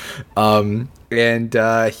actor. And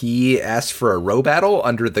he asks for a row battle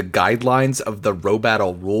under the guidelines of the row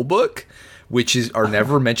battle rulebook, which are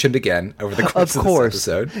never mentioned again over the course of this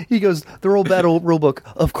episode. He goes, the roll battle rulebook,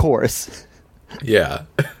 of course. Yeah.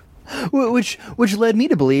 Which led me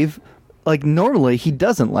to believe, like, normally he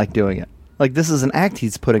doesn't like doing it. Like, this is an act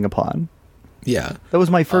he's putting upon. Yeah. That was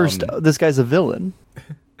my first, this guy's a villain.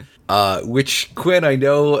 Which, Quinn, I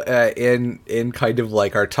know in kind of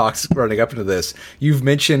like our talks running up into this, you've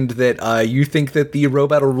mentioned that you think that the row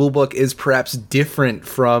battle rulebook is perhaps different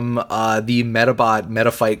from the Metabot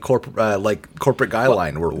Metafight corporate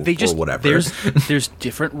guideline or whatever. There's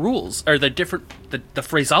different rules, or the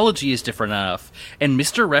phraseology is different enough, and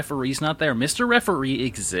Mr. Referee's not there. Mr. Referee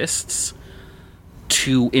exists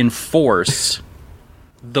to enforce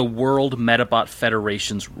the World Metabot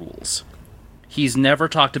Federation's rules. He's never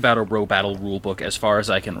talked about a row battle rulebook as far as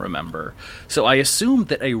I can remember. So I assume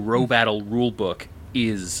that a row battle rulebook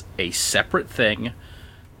is a separate thing,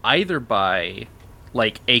 either by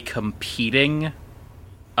like a competing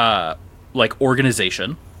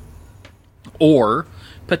organization, or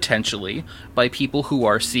potentially by people who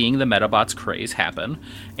are seeing the Metabots craze happen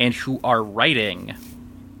and who are writing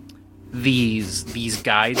these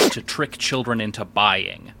guides to trick children into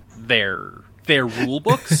buying their rule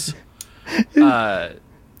books.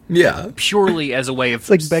 Purely as a way of... It's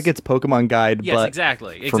like Beckett's Pokemon Guide, yes, but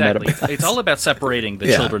exactly. It's all about separating the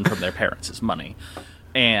children from their parents' money.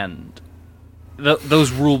 And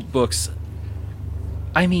those rule books,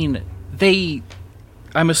 I mean,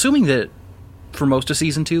 I'm assuming that for most of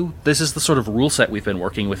Season 2, this is the sort of rule set we've been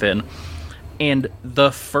working within. And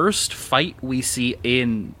the first fight we see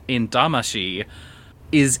in Damashi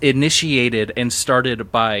is initiated and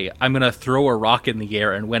started by, I'm going to throw a rock in the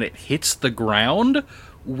air, and when it hits the ground,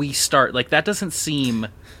 we start. Like, that doesn't seem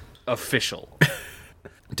official.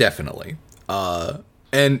 Definitely.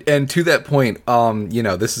 And to that point,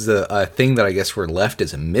 this is a thing that I guess we're left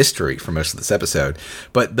as a mystery for most of this episode.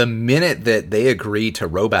 But the minute that they agree to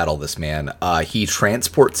row battle this man, he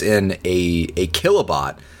transports in a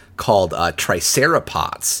Kilobot called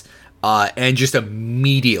Tricerapods, and just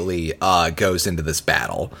immediately goes into this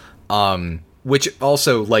battle. Which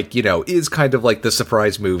also, like, you know, is kind of like the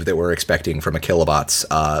surprise move that we're expecting from a Kilobots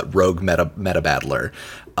rogue meta battler.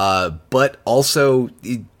 But also,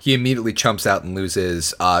 he immediately chumps out and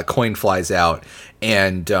loses. Coin flies out,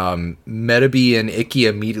 and Metabee and Ikki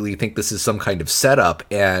immediately think this is some kind of setup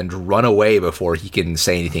and run away before he can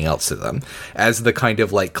say anything else to them. As the kind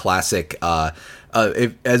of, like, classic...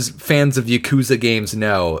 as fans of Yakuza games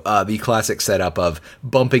know, the classic setup of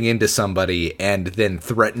bumping into somebody and then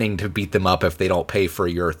threatening to beat them up if they don't pay for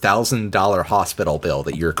your $1,000 hospital bill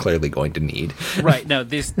that you're clearly going to need. Right. No,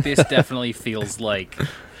 this definitely feels like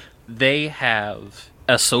they have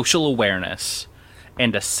a social awareness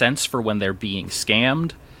and a sense for when they're being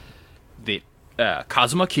scammed that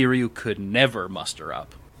Kazuma Kiryu could never muster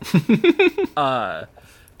up.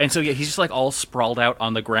 And so, yeah, he's just, like, all sprawled out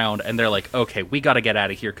on the ground, and they're like, okay, we gotta get out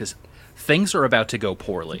of here, because things are about to go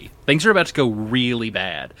poorly. Things are about to go really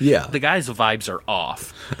bad. Yeah. The guy's vibes are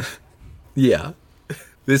off. Yeah.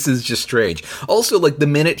 This is just strange. Also, like, the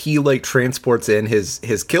minute he, like, transports in his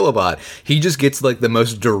Kilobot, he just gets, like, the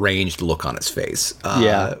most deranged look on his face.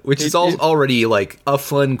 Which is already, like, a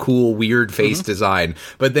fun, cool, weird face design,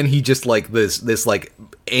 but then he just, like, this like,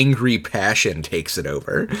 angry passion takes it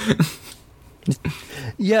over.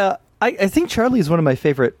 Yeah, I think Charlie is one of my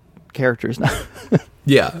favorite characters now.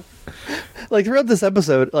 Yeah. Like, throughout this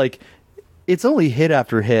episode, like, it's only hit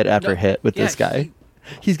after hit after hit with this guy.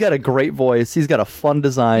 He's got a great voice. He's got a fun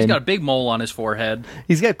design. He's got a big mole on his forehead.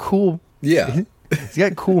 He's got cool... Yeah. He's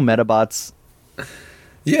got cool Metabots.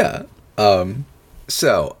 Yeah.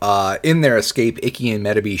 So, in their escape, Ikki and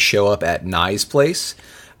Metabee show up at Nai's place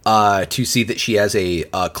to see that she has a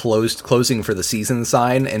closing for the season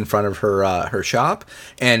sign in front of her shop,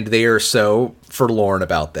 and they are so forlorn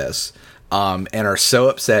about this, and are so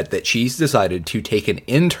upset that she's decided to take an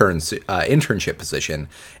internship position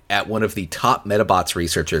at one of the top Metabots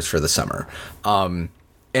researchers for the summer.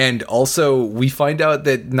 And also, we find out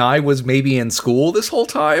that Nai was maybe in school this whole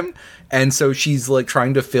time, and so she's, like,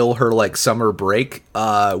 trying to fill her, like, summer break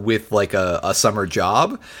with, like, a summer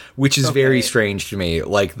job, which is very strange to me.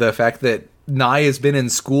 Like, the fact that Nai has been in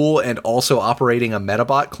school and also operating a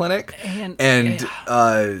Metabot clinic, and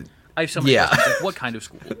I have so many questions. Yeah. Like, what kind of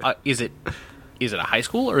school? Is it a high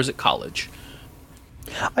school or is it college?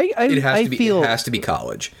 It has to be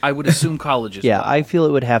college. I would assume college as well. I feel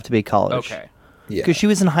it would have to be college. Okay. Yeah. Because she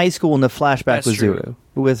was in high school in the flashback That's with true. Zuru,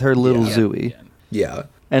 with her little Zooey. Yeah.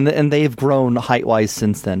 And they've grown height-wise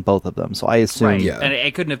since then, both of them. So I assume... Right. Yeah. And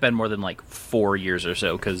it couldn't have been more than, like, 4 years or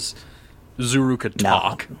so, because Zuru could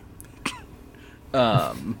talk.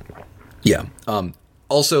 Yeah.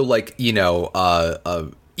 Also, like, you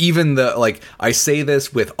know, even the, like, I say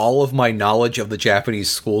this with all of my knowledge of the Japanese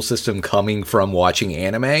school system coming from watching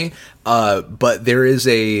anime, but there is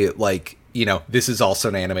a, like, you know, this is also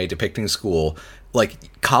an anime depicting school.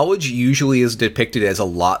 Like, college usually is depicted as a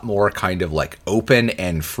lot more kind of, like, open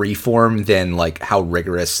and freeform than, like, how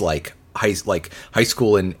rigorous, like, high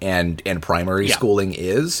school and primary schooling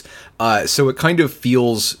is. So it kind of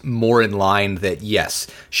feels more in line that, yes,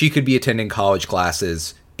 she could be attending college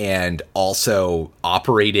classes and also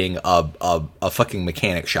operating a fucking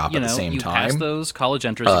mechanic shop at the same time. You pass those college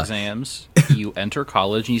entrance exams, you enter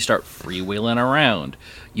college, and you start freewheeling around.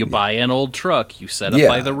 You buy an old truck, you set up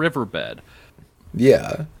by the riverbed.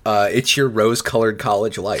 Yeah. It's your rose-colored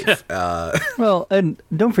college life. Well, and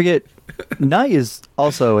don't forget, Nai is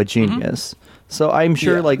also a genius. So I'm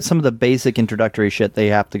sure, like, some of the basic introductory shit they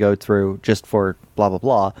have to go through just for blah, blah,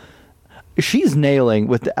 blah, she's nailing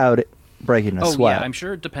without it breaking a sweat. Yeah, I'm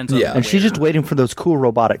sure it depends on Yeah. And she's just waiting for those cool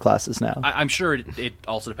robotic classes now. I'm sure it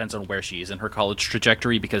also depends on where she is in her college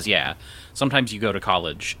trajectory, because, sometimes you go to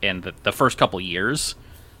college, and the first couple years,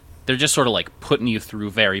 they're just sort of, like, putting you through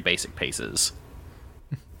very basic paces.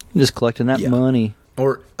 Just collecting that money.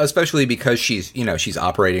 Or especially because she's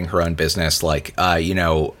operating her own business. Like,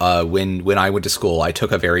 when I went to school, I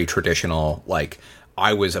took a very traditional, like,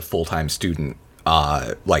 I was a full-time student,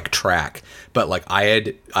 like, track, but, like, I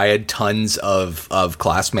had tons of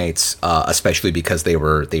classmates, especially because they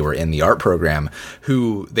were in the art program,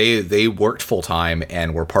 who they worked full-time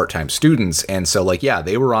and were part-time students. And so, like,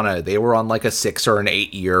 they were on like a 6 or an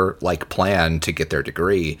 8 year, like, plan to get their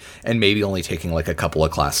degree, and maybe only taking, like, a couple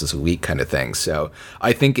of classes a week kind of thing. So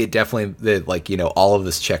I think it definitely, like, you know, all of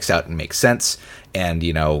this checks out and makes sense. And,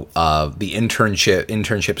 you know, the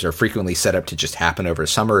internships are frequently set up to just happen over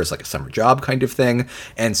summer as, like, a summer job kind of thing.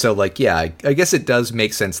 And so, like, I guess it does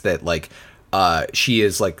make sense that, like, she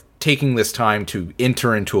is, like, taking this time to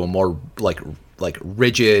enter into a more, like, like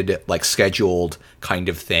rigid, like scheduled kind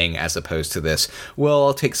of thing, as opposed to this, well,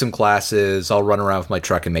 I'll take some classes, I'll run around with my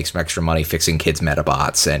truck and make some extra money fixing kids'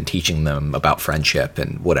 Metabots and teaching them about friendship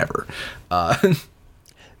and whatever.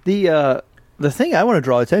 The thing I want to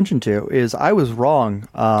draw attention to is I was wrong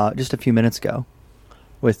just a few minutes ago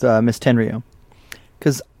with Miss Tenryu,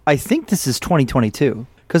 because I think this is 2022,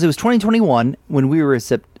 because it was 2021 when we were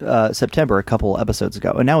September a couple episodes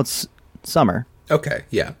ago, and now it's summer. Okay,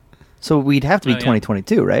 yeah. So we'd have to be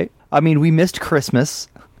 2022, right? I mean, we missed Christmas.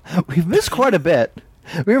 We've missed quite a bit.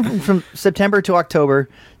 We went from September to October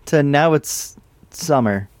to now it's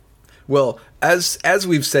summer. Well, as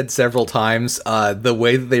we've said several times, the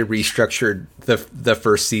way that they restructured the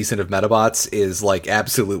first season of Metabots is like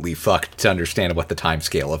absolutely fucked to understand what the time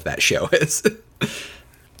scale of that show is.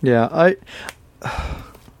 Yeah,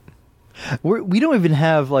 we don't even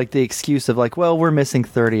have like the excuse of like, well, we're missing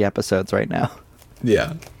 30 episodes right now.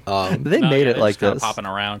 Yeah, They made it like kinda this. popping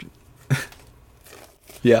around.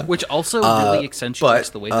 yeah. Which also really accentuates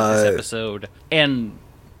but, the way that this episode and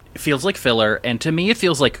it feels like filler, and to me it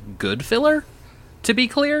feels like good filler, to be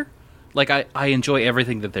clear. Like I enjoy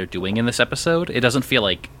everything that they're doing in this episode. It doesn't feel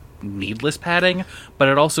like needless padding, but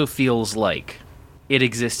it also feels like it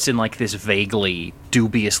exists in like this vaguely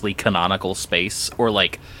dubiously canonical space, or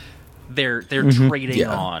like they're trading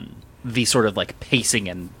Yeah. on the sort of like pacing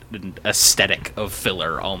and aesthetic of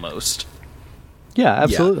filler almost. Yeah,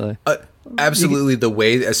 absolutely. Yeah. Absolutely, the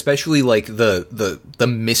way, especially like the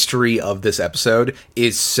mystery of this episode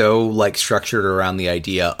is so like structured around the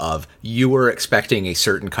idea of you were expecting a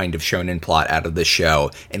certain kind of shonen plot out of the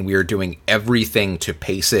show, and we are doing everything to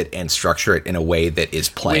pace it and structure it in a way that is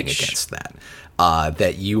playing against that.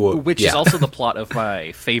 Which is also the plot of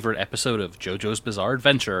my favorite episode of JoJo's Bizarre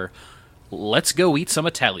Adventure. Let's go eat some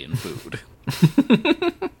Italian food.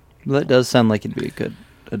 That does sound like it'd be a good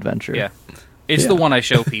adventure. Yeah. It's the one I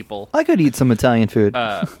show people. I could eat some Italian food.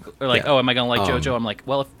 They're like, oh, am I going to like JoJo? I'm like,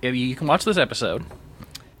 well, if you can watch this episode,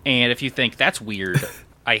 and if you think that's weird,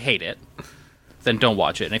 I hate it, then don't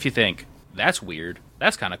watch it. And if you think that's weird,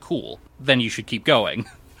 that's kind of cool, then you should keep going.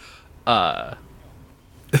 But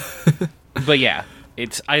yeah,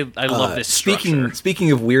 I love this structure.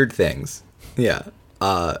 Speaking of weird things, yeah.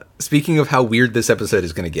 Speaking of how weird this episode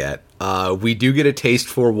is going to get, we do get a taste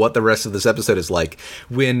for what the rest of this episode is like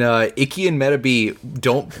when Ikki and Metabee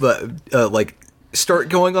don't like start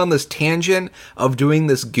going on this tangent of doing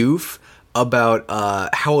this goof about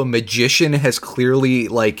how a magician has clearly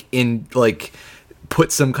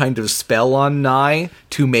put some kind of spell on Nai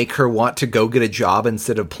to make her want to go get a job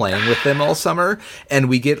instead of playing with them all summer, and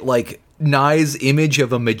we get like Nai's image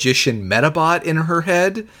of a magician Metabot in her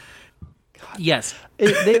head. Yes.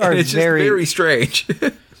 They are It's just very strange.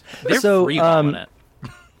 They're So, free on it.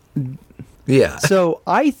 Yeah. So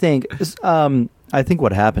I think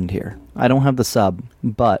what happened here, I don't have the sub,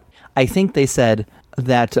 but I think they said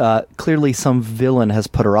that clearly some villain has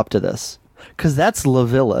put her up to this, because that's the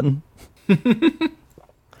villain.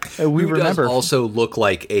 We Who remember does also look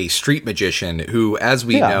like a street magician who, as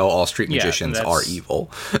we know, all street magicians are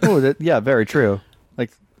evil. yeah, very true.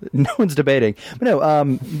 Like, no one's debating. But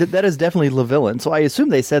no, that is definitely the villain. So I assume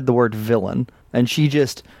they said the word villain, and she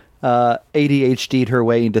just ADHD'd her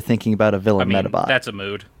way into thinking about a villain Metabot. That's a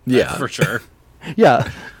mood. Yeah. For sure.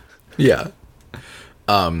 Yeah. Yeah.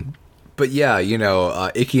 But yeah, you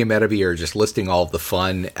know, Ikki and Metabee are just listing all of the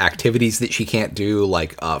fun activities that she can't do,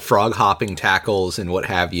 like frog hopping tackles and what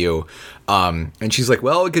have you. And she's like,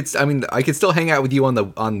 "Well, I could still hang out with you on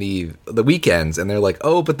the weekends." And they're like,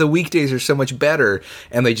 "Oh, but the weekdays are so much better."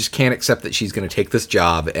 And they just can't accept that she's going to take this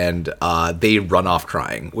job, and they run off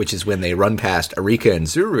crying, which is when they run past Arika and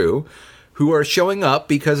Zuru, who are showing up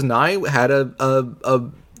because Nai had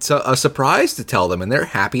a surprise to tell them, and they're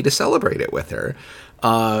happy to celebrate it with her.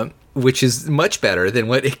 Which is much better than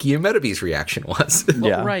what Ikki and Metabee's reaction was.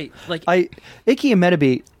 Yeah. Right. Like Ikki and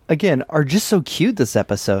Metabee, again, are just so cute this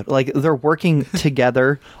episode. Like, they're working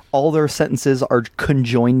together. All their sentences are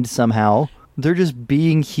conjoined somehow. They're just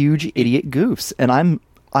being huge idiot goofs, and I'm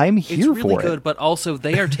here it's really for good, it. but also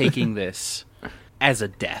they are taking this as a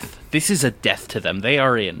death. This is a death to them. They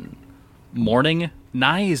are in mourning.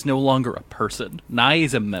 Nai is no longer a person. Nai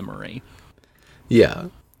is a memory. Yeah.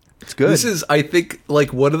 It's good. This is, I think,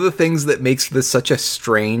 like, one of the things that makes this such a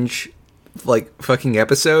strange, like, fucking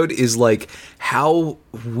episode is, like, how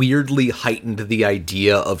weirdly heightened the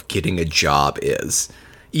idea of getting a job is.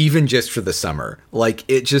 even just for the summer. Like,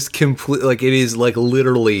 it just complete, like, it is like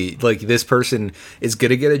literally like this person is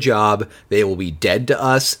gonna get a job. They will be dead to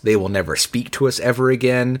us. They will never speak to us ever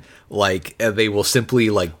again. Like, they will simply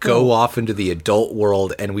like go off into the adult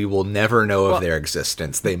world, and we will never know of their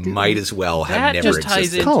existence. They might as well have That never just ties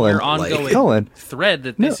existed. into Colin, your ongoing Colin. thread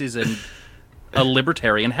that this is a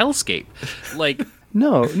libertarian hellscape. Like,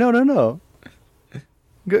 No.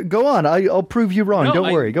 Go on. I'll prove you wrong. No,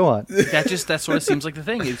 Don't worry. Go on. that sort of seems like the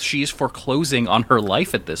thing. Is she's foreclosing on her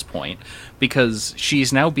life at this point because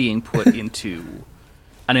she's now being put into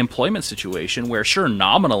an employment situation where, sure,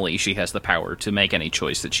 nominally she has the power to make any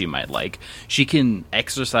choice that she might like. She can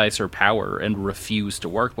exercise her power and refuse to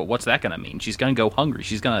work, but what's that going to mean? She's going to go hungry.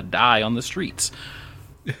 She's going to die on the streets.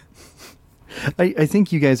 I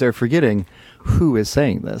think you guys are forgetting who is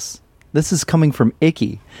saying this. This is coming from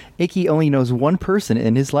Icky. Icky only knows one person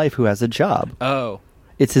in his life who has a job. Oh,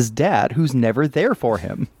 It's his dad, who's never there for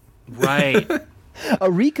him. right.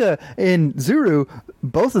 Arika and Zuru,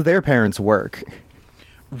 both of their parents work.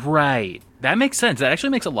 Right. That makes sense. That actually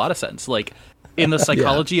makes a lot of sense. Like, in the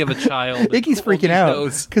psychology of a child, Icky's who only freaking out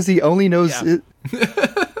knows- because he only knows Yeah.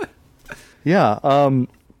 it.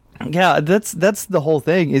 Yeah, that's the whole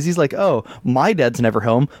thing. Is he's like, oh, my dad's never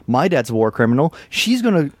home. My dad's a war criminal. She's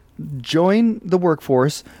gonna join the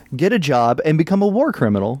workforce, get a job, and become a war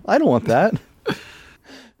criminal. I don't want that.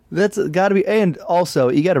 That's got to be. And also,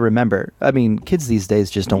 you got to remember. I mean, kids these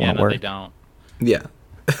days just don't Yeah, want to no, work. they don't.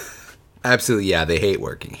 Yeah. Absolutely, yeah, they hate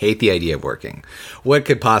working. Hate the idea of working. What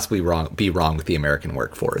could possibly be wrong with the American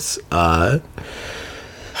workforce?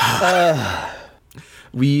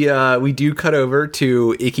 We do cut over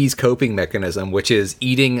to Icky's coping mechanism, which is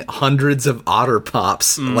eating hundreds of Otter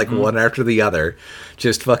Pops, like one after the other,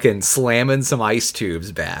 just fucking slamming some ice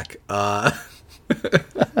tubes back.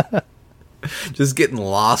 Just getting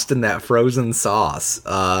lost in that frozen sauce.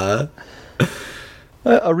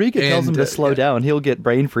 Arika tells him And, to slow yeah. down. He'll get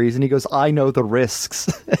brain freeze, and he goes, "I know the risks."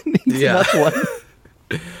 And he's Yeah. not one.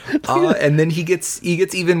 And then he gets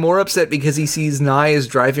even more upset because he sees Nye is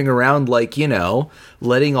driving around, like, you know,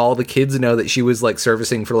 letting all the kids know that she was like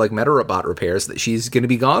servicing for like Metarobot repairs, that she's going to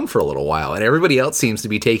be gone for a little while, and everybody else seems to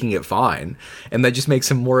be taking it fine, and that just makes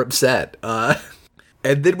him more upset.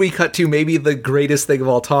 And then we cut to maybe the greatest thing of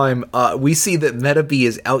all time. We see that Metabee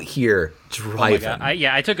is out here driving. Oh my God.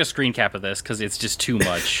 I took a screen cap of this because it's just too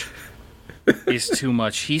much. It's too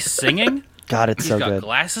much. He's singing. God, it's He's so got good.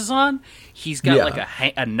 glasses on. He's got Yeah.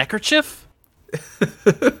 like a neckerchief.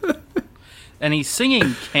 And he's singing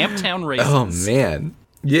Camptown Raisins. Oh man,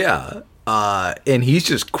 yeah. And he's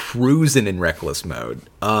just cruising in reckless mode.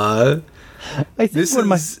 I think This one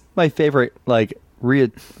of is- my favorite like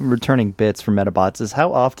returning bits from Metabots is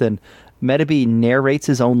how often Metabee narrates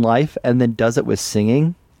his own life and then does it with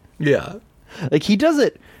singing. Yeah. Like he does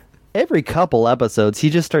it every couple episodes.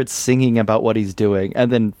 He just starts singing about what he's doing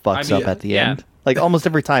and then fucks up at the yeah. end. Like almost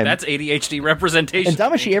every time. That's ADHD representation. and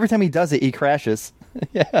Damashi, every time he does it, he crashes.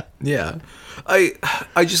 Yeah.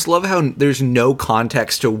 I just love how there's no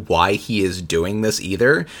context to why he is doing this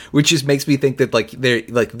either, which just makes me think that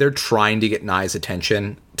they're trying to get Nye's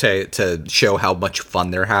attention to show how much fun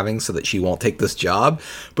they're having so that she won't take this job,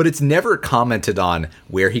 but it's never commented on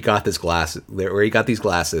where he got these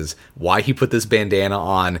glasses, why he put this bandana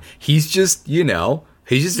on. He's just, you know,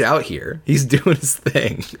 he's just out here. He's doing his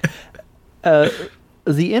thing.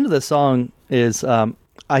 The end of the song is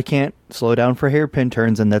I can't slow down for hairpin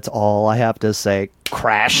turns, and that's all I have to say.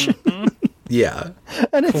 Crash. Yeah.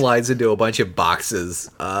 And it's- Collides into a bunch of boxes.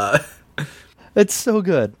 It's so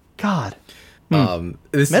good. God.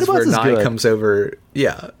 This is Metabots where is Nye good. comes over.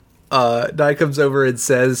 Yeah. Nye comes over and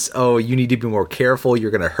says, "Oh, you need to be more careful.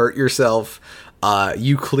 You're going to hurt yourself.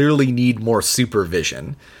 You clearly need more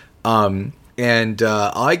supervision." I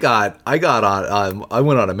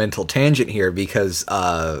went on a mental tangent here because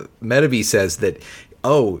Metabee says that,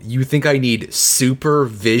 "Oh, you think I need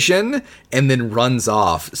supervision?" and then runs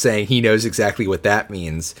off saying he knows exactly what that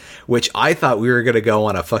means, which I thought we were going to go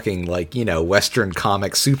on a fucking, like, you know, Western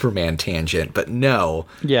comic Superman tangent, but no,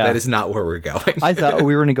 Yeah. that is not where we're going. I thought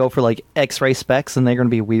we were going to go for like X-ray specs and they're going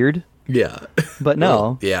to be weird. Yeah. But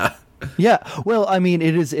no. Yeah. Yeah. Well, I mean,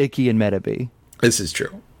 it is Icky and Metabee. This is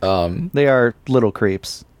true. They are little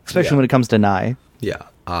creeps, especially Yeah. when it comes to Nye. Yeah.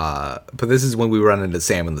 But this is when we run into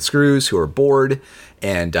Sam and the Screws, who are bored,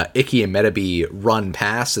 and Icky and Metabee run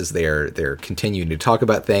past as they're continuing to talk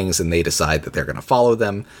about things, and they decide that they're going to follow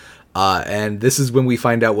them. And this is when we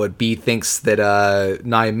find out what B thinks that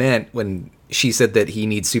Nye meant when she said that he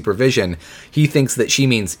needs supervision. He thinks that she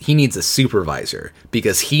means he needs a supervisor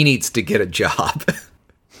because he needs to get a job.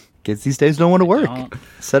 Kids these days don't want to work. don't.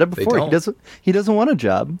 Said it before. don't. He doesn't want a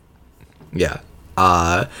job. Yeah.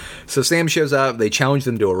 So Sam shows up. They challenge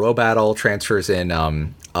them to a row battle. Transfers in,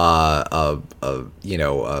 Pepper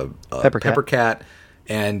Cat,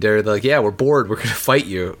 and they're like, "Yeah, we're bored. We're gonna fight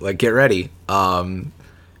you. Like, get ready."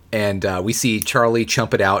 And we see Charlie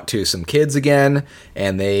chump it out to some kids again,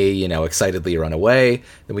 and they, excitedly run away.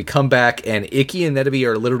 Then we come back, and Icky and Nettaby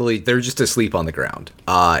are they're just asleep on the ground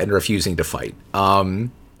and refusing to fight.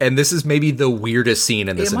 And this is maybe the weirdest scene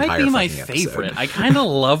in this It entire might be my fucking favorite. episode. I kind of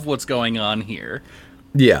love what's going on here.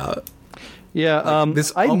 Yeah. Yeah,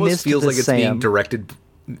 This I almost missed feels the like it's Sam. being directed.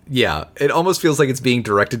 Yeah, it almost feels like it's being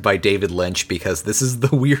directed by David Lynch, because this is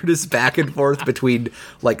the weirdest back and forth between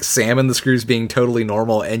like Sam and the Screws being totally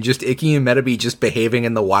normal and just Icky and Mettaby just behaving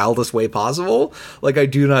in the wildest way possible. Like, I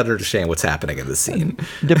do not understand what's happening in this scene.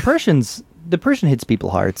 Depression hits people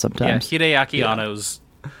hard Yeah, sometimes. Hideaki Anno's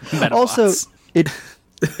Metabots. Also, it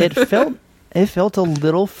felt a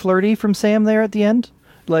little flirty from Sam there at the end.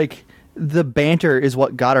 Like, the banter is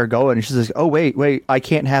what got her going. And she's like, "Oh wait, I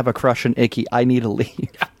can't have a crush on Icky. I need to leave."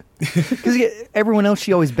 Because everyone else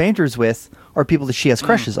she always banters with are people that she has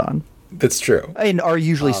crushes on, That's true. and are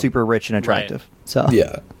usually super rich and attractive. So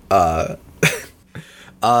Yeah.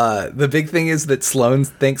 The big thing is that Sloane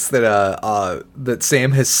thinks that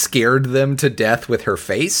Sam has scared them to death with her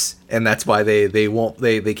face, and that's why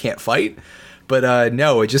they can't fight. But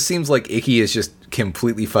no, it just seems like Icky is just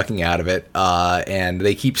completely fucking out of it, and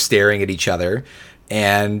they keep staring at each other.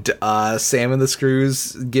 And Sam and the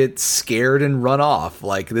Screws get scared and run off.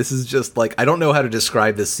 Like, this is just like, I don't know how to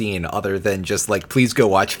describe this scene other than just like, please go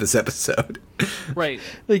watch this episode. right.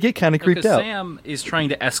 they get kind of creeped Because out. Sam is trying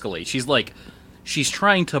to escalate. She's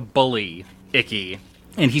trying to bully Icky,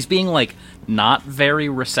 and he's being like not very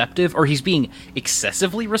receptive, or he's being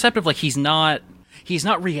excessively receptive. Like, he's not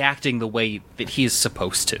reacting the way that he is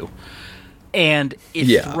supposed to, and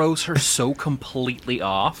it throws her so completely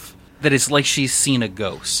off that it's like she's seen a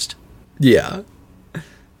ghost. Yeah.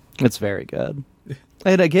 It's very good.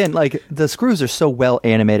 And again, like, the Screws are so well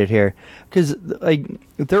animated here, because like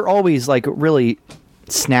they're always like really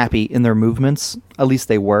snappy in their movements. At least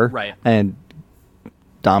they were. Right. And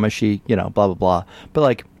Damashi, blah blah blah. But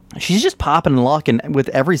like, she's just popping and locking with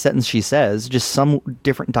every sentence she says, just some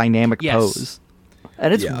different dynamic Yes. pose,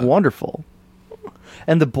 and it's Yeah. wonderful.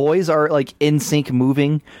 And the boys are like in sync,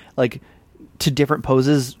 moving like to different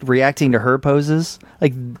poses, reacting to her poses.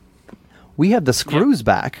 Like, we have the Screws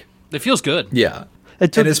back. It feels good. Yeah.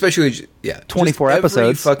 It took And especially, 24 just episodes.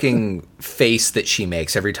 Every fucking face that she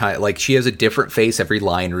makes every time, like, she has a different face every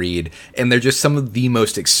line read, and they're just some of the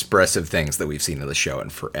most expressive things that we've seen in the show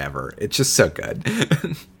in forever. It's just so good.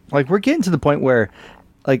 Like, we're getting to the point where,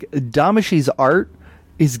 like, Damashi's art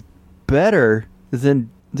is better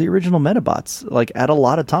than the original Metabots, like, at a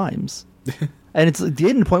lot of times. And it's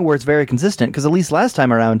getting to the point where it's very consistent, because at least last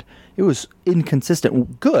time around, it was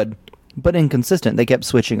inconsistent. Good, but inconsistent. They kept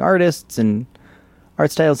switching artists and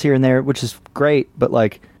art styles here and there, which is great, but,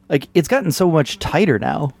 like it's gotten so much tighter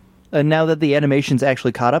now. And now that the animation's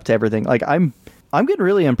actually caught up to everything, like, I'm getting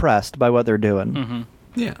really impressed by what they're doing. Mm-hmm.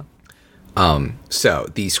 Yeah. So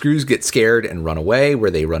the Screws get scared and run away, where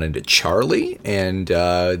they run into Charlie, and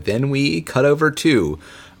then we cut over to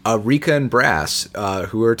Rika and Brass,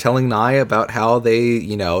 who are telling Nye about how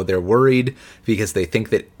they're worried because they think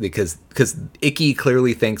that because Icky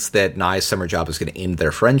clearly thinks that Nye's summer job is going to end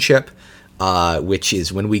their friendship. Which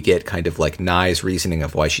is when we get kind of like Nye's reasoning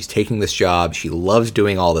of why she's taking this job. She loves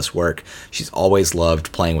doing all this work. She's always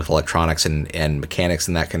loved playing with electronics and mechanics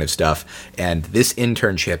and that kind of stuff. And this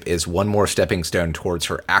internship is one more stepping stone towards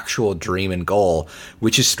her actual dream and goal,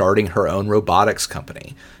 which is starting her own robotics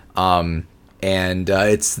company.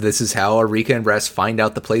 This is how Rika and Brass find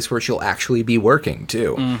out the place where she'll actually be working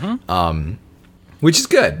too. Mm-hmm. Which is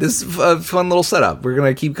good. This is a fun little setup. We're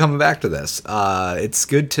going to keep coming back to this. It's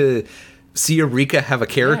good to see Rika have a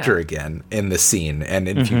character again in this scene and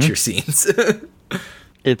in future scenes.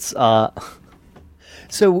 It's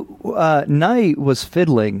so Nye was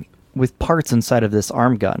fiddling with parts inside of this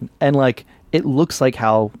arm gun, and like, it looks like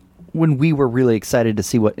how when we were really excited to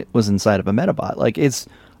see what was inside of a Metabot. Like, it's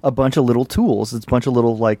a bunch of little tools. It's a bunch of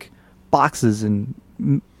little like boxes and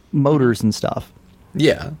motors and stuff.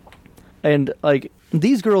 Yeah. And like,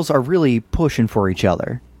 these girls are really pushing for each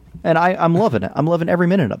other, and I'm loving it. I'm loving every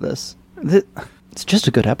minute of this. It's just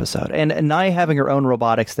a good episode. And Nye having her own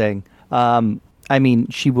robotics thing. I mean,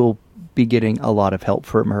 she will be getting a lot of help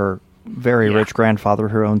from her very rich grandfather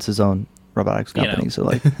who owns his own robotics company. So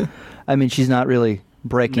like, I mean, she's not really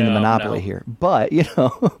breaking the monopoly here, but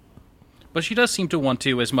But she does seem to want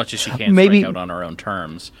to, as much as she can, Maybe- strike out on her own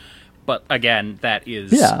terms. But again, that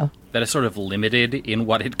is sort of limited in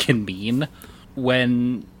what it can mean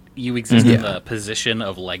when you exist in the position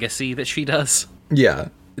of legacy that she does. Yeah.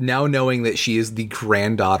 Now knowing that she is the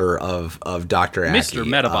granddaughter of Dr. Aki, Mr.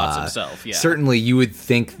 Metabots himself, yeah. Certainly you would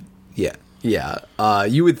think, you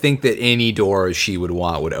would think that any door she would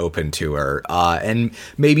want would open to her. And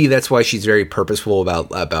maybe that's why she's very purposeful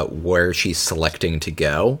about where she's selecting to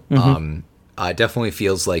go. It definitely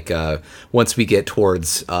feels like once we get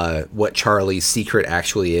towards what Charlie's secret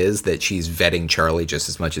actually is, that she's vetting Charlie just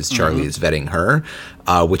as much as Charlie is vetting her,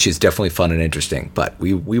 which is definitely fun and interesting. But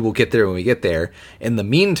we will get there when we get there. In the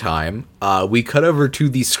meantime, we cut over to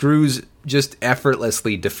the Screws just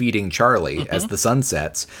effortlessly defeating Charlie as the sun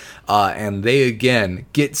sets. And they, again,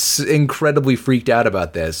 get incredibly freaked out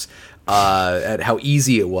about this. At how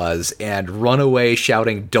easy it was, and run away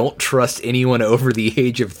shouting, "Don't trust anyone over the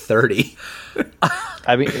age of 30."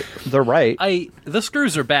 I mean, they're right. The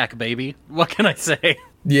Screws are back, baby. What can I say?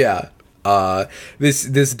 Yeah.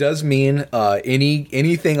 This does mean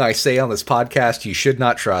anything I say on this podcast you should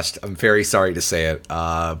not trust. I'm very sorry to say it,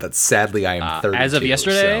 but sadly I am 32. As of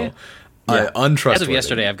yesterday, untrustworthy. As of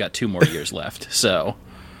yesterday, I've got 2 more years left. So,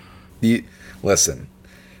 listen.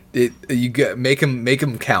 Make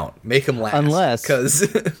them count. Make them last.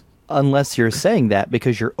 Unless you're saying that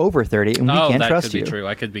because you're over 30 and we can't trust you. That could be true.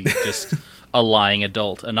 I could be just a lying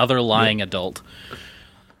adult, another lying adult.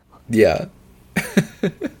 Yeah.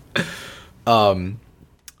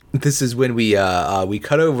 This is when we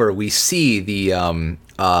cut over. We see the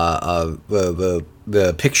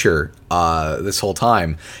picture this whole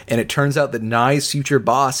time, and it turns out that Nye's future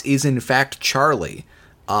boss is in fact Charlie.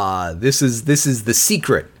 This is the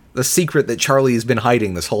secret. The secret that Charlie has been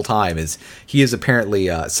hiding this whole time is he is apparently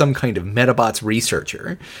some kind of Metabots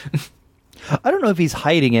researcher. I don't know if he's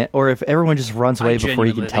hiding it or if everyone just runs away before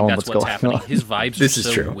he can tell him what's going happening. on. His vibes are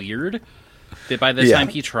so weird that by the time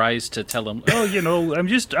he tries to tell him, "Oh,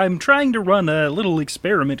 I'm trying to run a little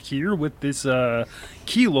experiment here with this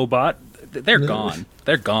kilobot," they're gone.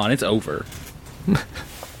 They're gone. It's over.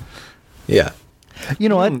 Yeah. You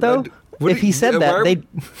know what though? If he said that,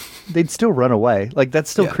 they'd still run away. Like,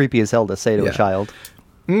 that's still creepy as hell to say to a child.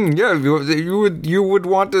 You would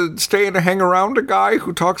want to stay and hang around a guy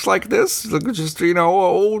who talks like this. Just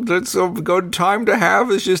it's a good time to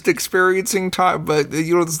have. Is just experiencing time, but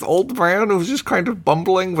this old man who's just kind of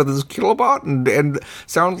bumbling with his kilobot and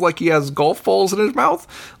sounds like he has golf balls in his mouth.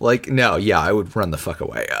 Like, no, I would run the fuck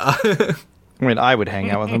away. I mean, I would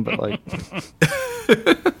hang out with him, but like.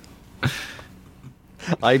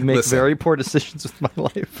 I make very poor decisions with my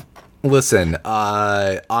life. Listen,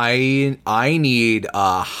 I need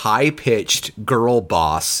a high-pitched girl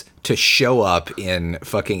boss to show up in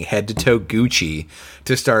fucking head-to-toe Gucci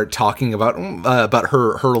to start talking about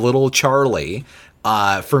her little Charlie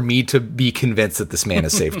for me to be convinced that this man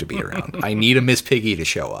is safe to be around. I need a Miss Piggy to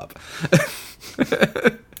show up.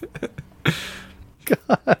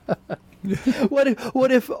 God.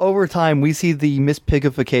 What if over time we see the Miss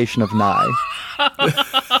Pigification of Nye?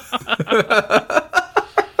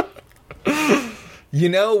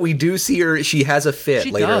 We do see her. She has a fit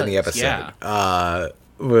later in the episode.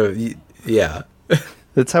 Yeah.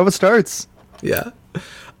 That's how it starts. Yeah.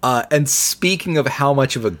 And speaking of how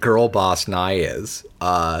much of a girl boss Nye is,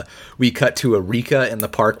 we cut to Arika in the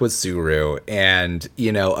park with Zuru, and,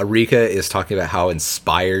 Arika is talking about how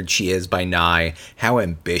inspired she is by Nye, how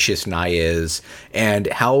ambitious Nye is, and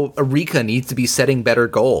how Arika needs to be setting better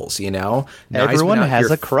goals, Everyone has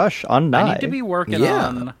a crush on Nye. I need to be working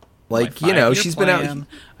on... she's been out.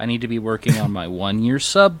 I need to be working on my 1-year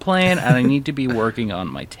sub plan, and I need to be working on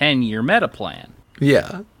my 10-year meta plan.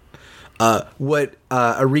 Yeah. What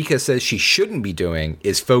Arika says she shouldn't be doing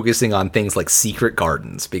is focusing on things like secret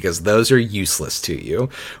gardens, because those are useless to you,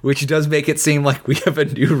 which does make it seem like we have a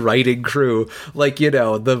new writing crew. Like,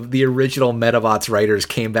 the original Metabots writers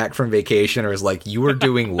came back from vacation and was like, you were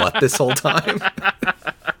doing what this whole time?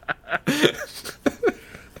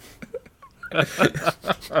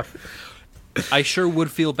 I sure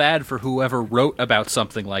would feel bad for whoever wrote about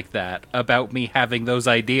something like that, about me having those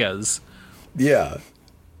ideas. Yeah.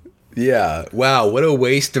 Yeah. Wow, what a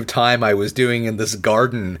waste of time I was doing in this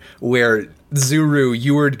garden where, Zuru,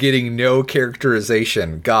 you were getting no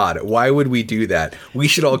characterization. God, why would we do that? We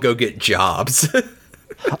should all go get jobs.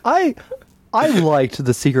 I liked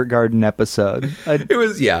the Secret Garden episode. It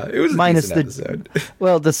was minus a decent episode.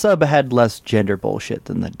 Well, the sub had less gender bullshit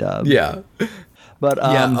than the dub. Yeah. But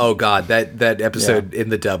oh god, that episode in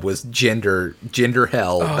the dub was gender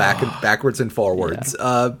hell, backwards and forwards.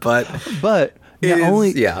 Yeah. But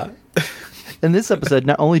in this episode,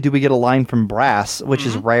 not only do we get a line from Brass, which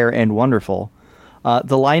is rare and wonderful,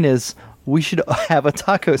 The line is, "We should have a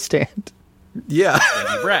taco stand." Yeah. Thank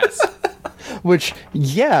you, Brass. Which,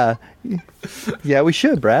 yeah, we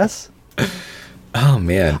should, Brass. Oh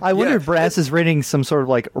man. I wonder Yeah. if Brass is reading some sort of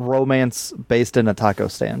like romance based in a taco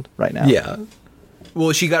stand right now. Yeah.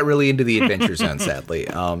 Well, she got really into the Adventure Zone, sadly.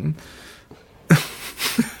 Oh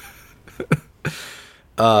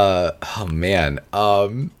man.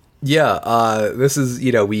 This is,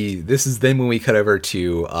 this is then when we cut over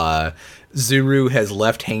to Zuru has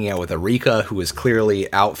left hanging out with Arika, who is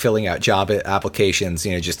clearly out filling out job applications,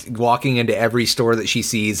 just walking into every store that she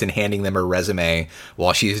sees and handing them her resume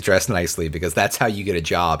while she's dressed nicely, because that's how you get a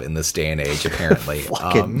job in this day and age, apparently.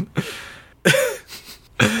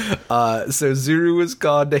 So Zuru is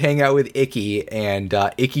gone to hang out with Ikki, and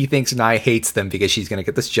Ikki thinks Nai hates them because she's going to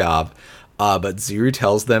get this job. But Zuru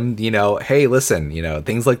tells them, hey, listen,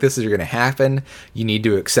 things like this are going to happen. You need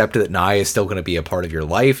to accept that Nai is still going to be a part of your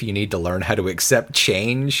life. You need to learn how to accept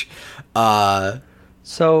change. It's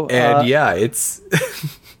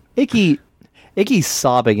Ikki's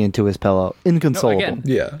sobbing into his pillow, inconsolable. Again,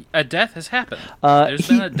 Yeah. a death has happened. There's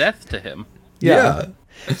been a death to him. Yeah.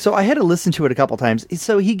 So I had to listen to it a couple times.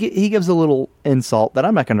 So he gives a little insult that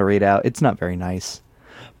I'm not going to read out. It's not very nice.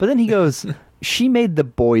 But then he goes, "She made the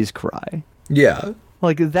boys cry." Yeah.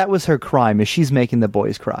 Like, that was her crime, is she's making the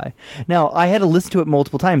boys cry. Now, I had to listen to it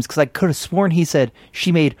multiple times because I could have sworn he said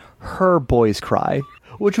she made her boys cry,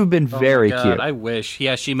 which would have been very Oh my God, cute. I wish.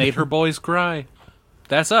 Yeah, she made her boys cry.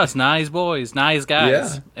 That's us, Nai's boys, Nai's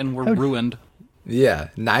guys, Yeah. and we're ruined. Yeah.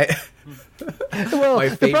 Well, My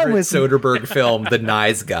the problem favorite is, Soderbergh film, The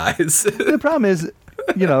Nice Guys. the problem is,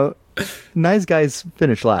 nice guys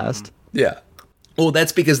finish last. Yeah. Well,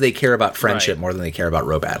 that's because they care about friendship Right. more than they care about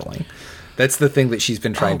row battling. That's the thing that she's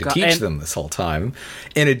been trying to God, teach and- them this whole time.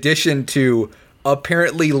 In addition to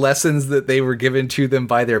apparently lessons that they were given to them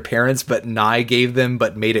by their parents, but Nai gave them,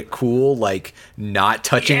 but made it cool, like not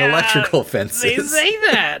touching electrical fences. They say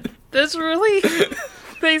that. That's really.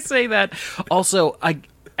 They say that. Also,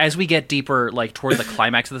 as we get deeper, like toward the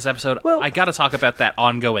climax of this episode, Well- I got to talk about that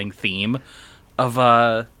ongoing theme of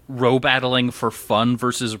row battling for fun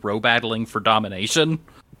versus row battling for domination,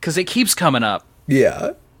 because it keeps coming up.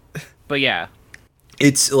 Yeah. But yeah,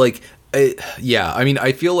 It's like, I mean,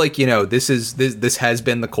 I feel like, this has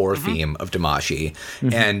been the core theme of Damashi.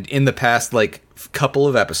 And in the past, couple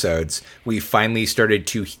of episodes, we finally started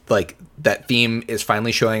to, that theme is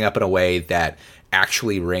finally showing up in a way that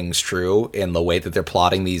actually rings true in the way that they're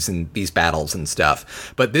plotting these battles and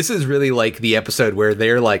stuff. But this is really like the episode where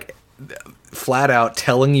they're flat out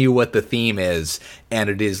telling you what the theme is, and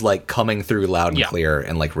it is coming through loud and clear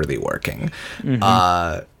and really working.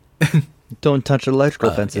 Don't touch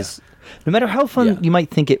electrical fences. No matter how fun you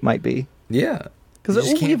might think it might be. Yeah. 'Cause You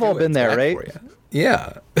just can't we've all do it. been It's there, bad right? for you.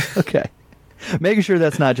 Yeah. Okay. Making sure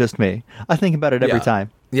that's not just me. I think about it every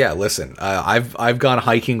time. Yeah, listen, I've gone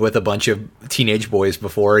hiking with a bunch of teenage boys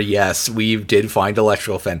before. Yes, we did find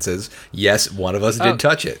electrical fences. Yes, one of us did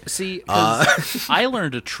touch it. see, 'cause I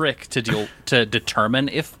learned a trick to determine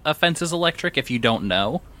if a fence is electric if you don't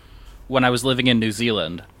know, when I was living in New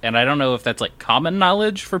Zealand, and I don't know if that's common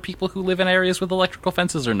knowledge for people who live in areas with electrical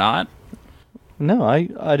fences or not. No, I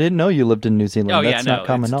didn't know you lived in New Zealand. Oh That's yeah, no, not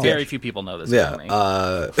common it's knowledge. very few people know this. Yeah.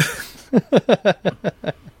 About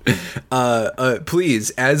me. Please,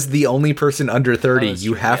 as the only person under 30, that's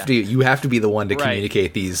you true, have yeah. you have to be the one to Right.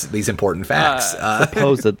 communicate these important facts.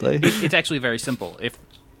 Supposedly. It's actually very simple.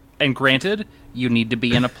 And granted, you need to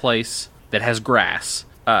be in a place that has grass.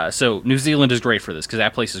 So New Zealand is great for this because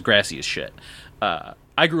that place is grassy as shit.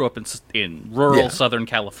 I grew up in rural Yeah. Southern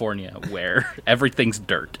California where everything's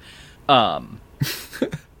dirt.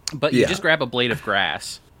 But you Yeah. just grab a blade of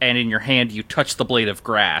grass, and in your hand you touch the blade of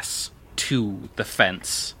grass to the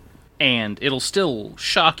fence, and it'll still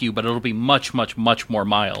shock you, but it'll be much, much, much more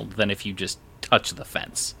mild than if you just touch the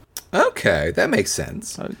fence. Okay, that makes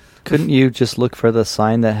sense. Couldn't you just look for the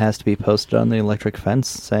sign that has to be posted on the electric fence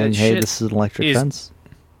saying, That hey, shit this is an electric is- fence?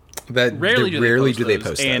 That Rarely do they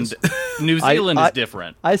post those, those. and New Zealand I- is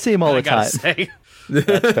different. I see them all I the time. gotta say.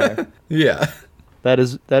 That's fair. Yeah. That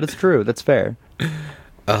is true. That's fair.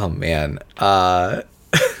 Oh man.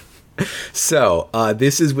 So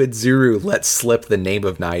this is with Zuru lets slip the name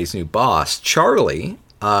of Nai's new boss, Charlie,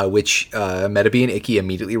 which Metabee and Ikki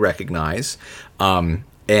immediately recognize,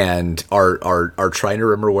 and are trying to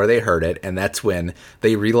remember where they heard it, and that's when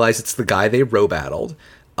they realize it's the guy they row battled.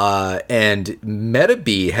 And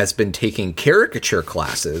Metabee has been taking caricature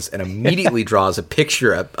classes and immediately draws a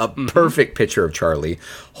picture, a perfect picture of Charlie,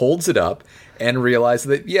 holds it up, and realizes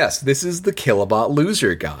that, yes, this is the Killabot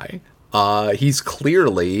loser guy. He's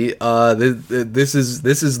clearly this is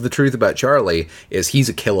the truth about Charlie, is he's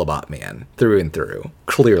a Kilobot man through and through.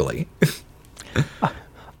 Clearly.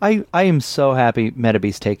 I am so happy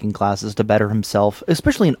Metabee's taking classes to better himself,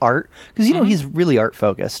 especially in art, because he's really art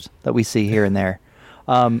focused that we see here and there.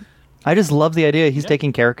 I just love the idea he's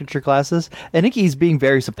taking caricature classes, and Icky's being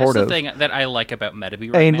very That's supportive. the thing that I like about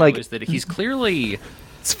Metabee right now, is that he's clearly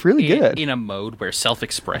It's really good. in a mode where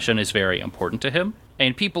self-expression is very important to him,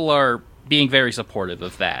 and people are being very supportive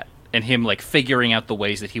of that, and him like figuring out the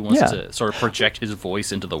ways that he wants to sort of project his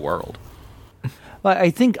voice into the world. I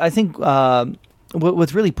think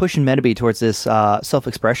what's really pushing Metabee towards this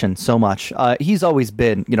self-expression so much, he's always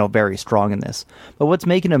been, very strong in this. But what's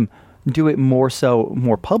making him do it more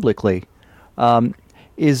publicly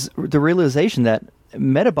is the realization that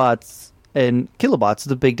Metabots and Kilobots,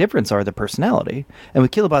 the big difference are the personality. And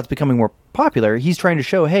with Kilobots becoming more popular, he's trying to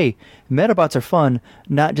show, hey, Metabots are fun,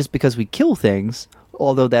 not just because we kill things,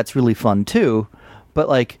 although that's really fun too, but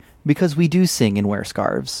like because we do sing and wear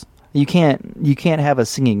scarves. You can't have a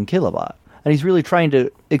singing Kilobot. And he's really trying to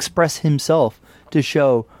express himself to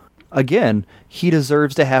show, again, he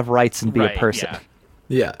deserves to have rights and be a person.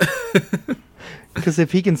 Yeah. Because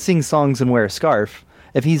if he can sing songs and wear a scarf,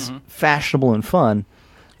 if he's fashionable and fun,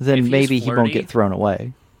 then maybe he won't get thrown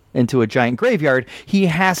away into a giant graveyard he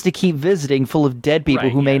has to keep visiting full of dead people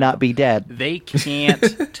who may not be dead. They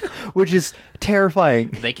can't... Which is terrifying.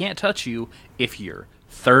 They can't touch you if you're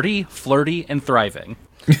 30, flirty, and thriving.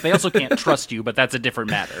 They also can't trust you, but that's a different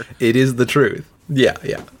matter. It is the truth. Yeah.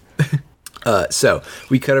 So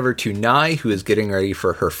we cut over to Nai, who is getting ready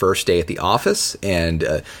for her first day at the office, and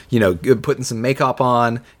putting some makeup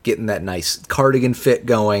on, getting that nice cardigan fit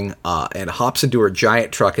going, and hops into her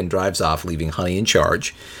giant truck and drives off, leaving Honey in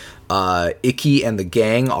charge. Icky and the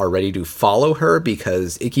gang are ready to follow her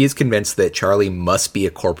because Icky is convinced that Charlie must be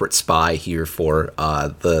a corporate spy here for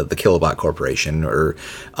the Kilobot Corporation, or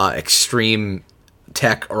Extreme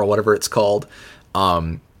Tech, or whatever it's called.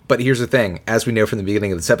 But here's the thing, as we know from the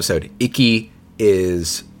beginning of this episode, Icky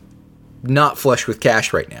is not flush with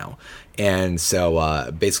cash right now. And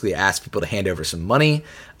so basically asks people to hand over some money.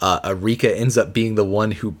 Arika ends up being the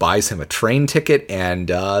one who buys him a train ticket, and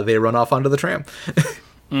they run off onto the tram.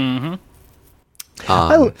 Can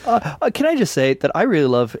I just say that I really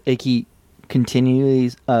love Icky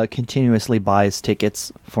continuously buys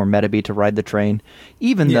tickets for Metabee to ride the train,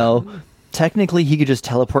 even though technically he could just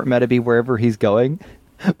teleport Metabee wherever he's going.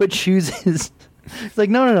 But chooses... It's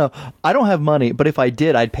like, no. I don't have money, but if I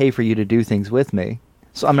did, I'd pay for you to do things with me.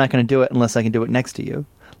 So I'm not going to do it unless I can do it next to you.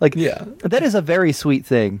 Like, that is a very sweet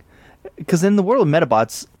thing. Because in the world of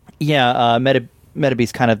Metabots,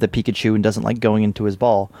 Metabee's kind of the Pikachu and doesn't like going into his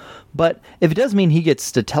ball. But if it does mean he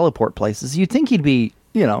gets to teleport places, you'd think he'd be,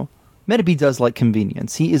 Metabee does like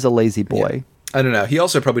convenience. He is a lazy boy. Yeah. I don't know. He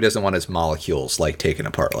also probably doesn't want his molecules like taken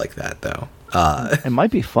apart like that, though. It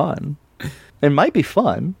might be fun. But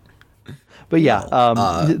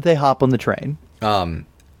they hop on the train. And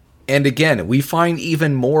again, we find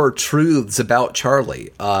even more truths about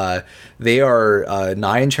Charlie. Nai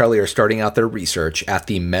and Charlie are starting out their research at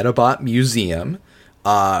the Metabot Museum,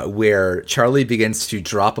 where Charlie begins to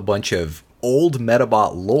drop a bunch of old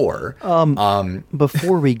Metabot lore.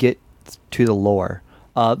 Before we get to the lore,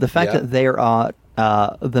 the fact that they're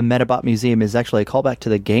the Metabot Museum is actually a callback to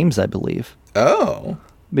the games, I believe. Oh.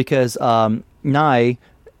 Because Nai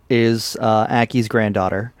is Aki's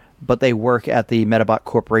granddaughter, but they work at the Metabot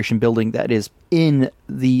Corporation building that is in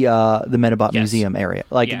the Metabot Museum area.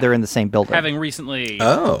 They're in the same building. Having recently...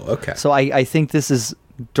 Oh, okay. So I think this is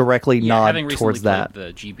directly nod towards that.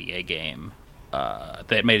 The GBA game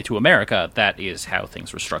that made it to America, that is how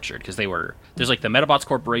things were structured. Because there's like the Metabots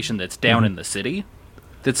Corporation that's down in the city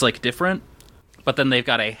that's like different, but then they've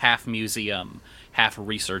got a half museum, half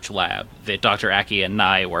research lab that Dr. Aki and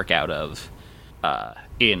Nai work out of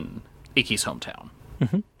in Icky's hometown.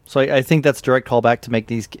 Mm-hmm. So I think that's direct callback to make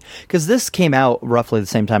these, because this came out roughly the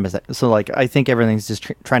same time as that. So I think everything's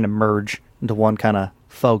just trying to merge into one kind of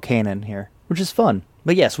faux canon here, which is fun.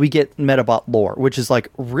 But yes, we get Metabot lore, which is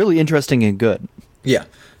really interesting and good. Yeah.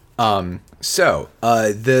 So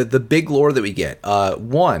the big lore that we get,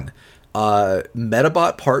 one,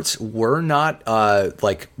 Metabot parts were not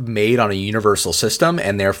made on a universal system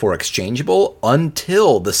and therefore exchangeable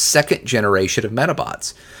until the second generation of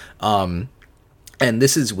Metabots. And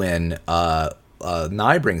this is when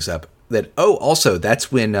Nai brings up that, also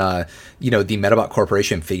that's when the Metabot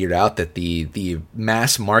Corporation figured out that the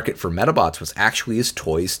mass market for Metabots was actually as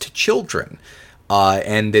toys to children.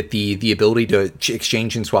 and that the ability to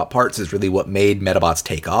exchange and swap parts is really what made Metabots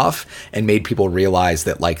take off and made people realize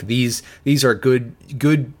that like these are good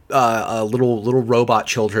little robot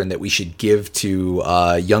children that we should give to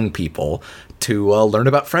young people to learn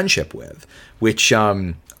about friendship with, which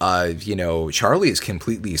Charlie is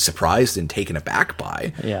completely surprised and taken aback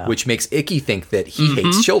by, which makes Icky think that he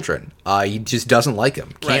hates children. He just doesn't like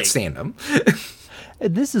them, can't stand them.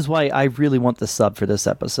 This is why I really want the sub for this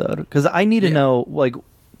episode, because I need to know, like,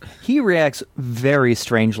 he reacts very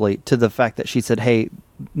strangely to the fact that she said, hey,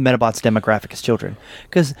 Metabot's demographic is children,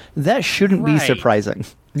 because that shouldn't be surprising.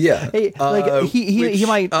 Yeah. He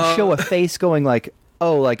might show a face going like,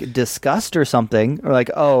 oh, like disgust or something, or like,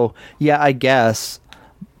 oh, yeah, I guess.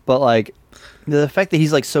 But like the fact that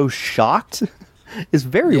he's like so shocked is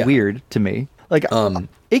very weird to me. Like,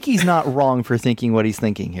 Icky's not wrong for thinking what he's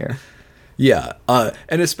thinking here. Yeah,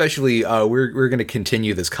 and especially we're going to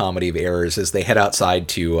continue this comedy of errors as they head outside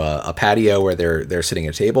to a patio where they're sitting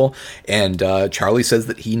at a table, and Charlie says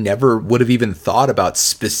that he never would have even thought about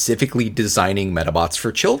specifically designing Metabots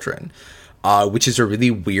for children, which is a really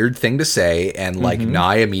weird thing to say. And like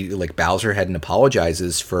Nye immediately like bows her head and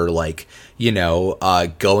apologizes for like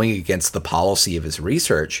going against the policy of his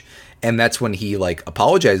research, and that's when he like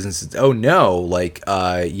apologizes and says, "Oh no, like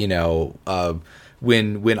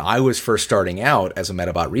When I was first starting out as a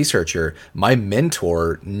Metabot researcher, my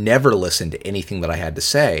mentor never listened to anything that I had to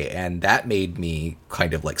say, and that made me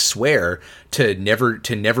kind of like swear to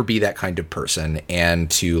never be that kind of person,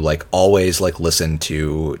 and to like always like listen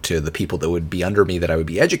to the people that would be under me that I would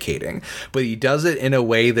be educating." But he does it in a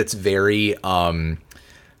way that's very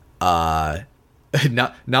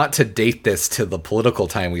not to date this to the political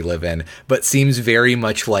time we live in, but seems very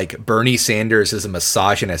much like Bernie Sanders is a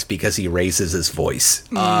misogynist because he raises his voice.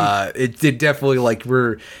 It definitely like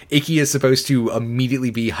Icky is supposed to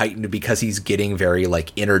immediately be heightened because he's getting very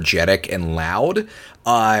like energetic and loud,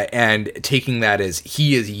 and taking that as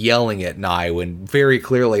he is yelling at Nye when very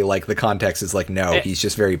clearly like the context is like, no, he's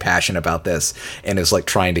just very passionate about this and is like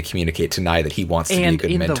trying to communicate to Nye that he wants to be a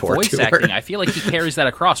good mentor voice to her. acting, I feel like he carries that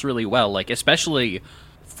across really well, like especially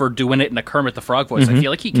for doing it in a Kermit the Frog voice. I feel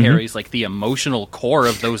like he carries like the emotional core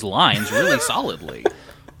of those lines really solidly.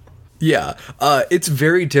 Yeah, it's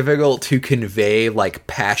very difficult to convey like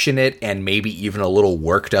passionate and maybe even a little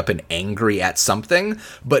worked up and angry at something,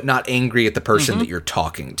 but not angry at the person that you're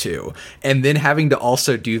talking to. And then having to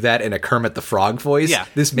also do that in a Kermit the Frog voice,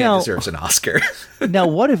 this man deserves an Oscar. Now,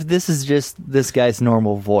 what if this is just this guy's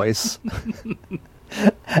normal voice?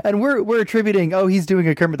 And we're attributing, oh, he's doing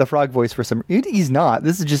a Kermit the Frog voice for some... He's not.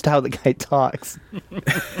 This is just how the guy talks.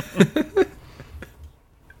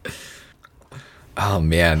 Oh,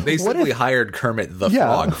 man. They simply hired Kermit the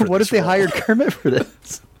Frog for what this if they role. hired Kermit for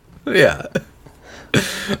this? Yeah.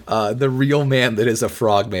 The real man that is a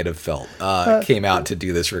frog made of felt came out to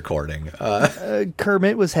do this recording.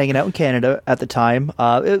 Kermit was hanging out in Canada at the time.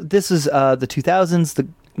 This is the 2000s. The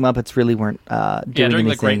Muppets really weren't doing during anything.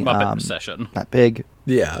 the Great Muppet Recession. That big.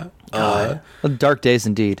 Yeah. Dark days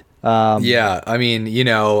indeed. Yeah, I mean,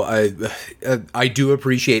 I do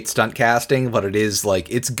appreciate stunt casting, but it is like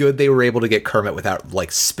it's good they were able to get Kermit without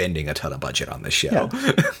like spending a ton of budget on this show.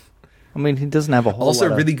 Yeah. I mean, he doesn't have a whole also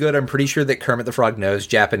lot really good. I'm pretty sure that Kermit the Frog knows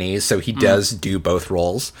Japanese, so he does do both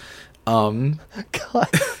roles. God.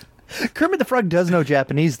 Kermit the Frog does know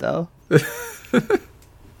Japanese, though.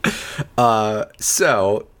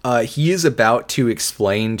 So he is about to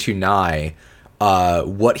explain to Nye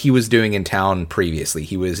what he was doing in town previously.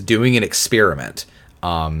 He was doing an experiment.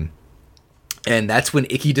 And that's when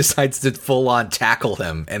Icky decides to full-on tackle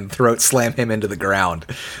him and throat slam him into the ground.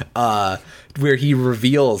 Where he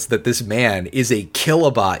reveals that this man is a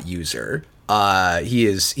Kilobot user. He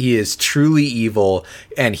is truly evil,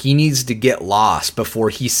 and he needs to get lost before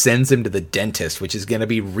he sends him to the dentist, which is going to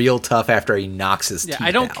be real tough after he knocks his teeth out.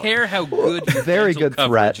 I don't care how good your Very dental good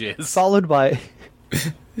threat. coverage is. Followed by...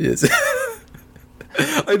 Yes.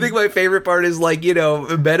 I think my favorite part is like,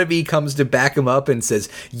 Metabee comes to back him up and says,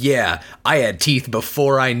 yeah, I had teeth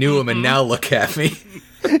before I knew him, and now look at me.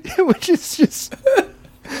 Which is just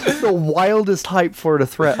the wildest hype for a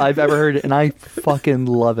threat I've ever heard, and I fucking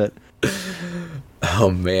love it. Oh,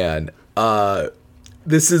 man.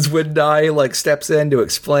 This is when Nye, like, steps in to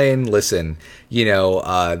explain, listen, he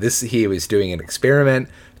was doing an experiment.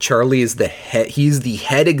 Charlie is he's the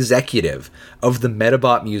head executive of the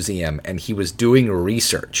Metabot Museum, and he was doing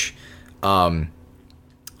research about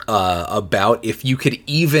if you could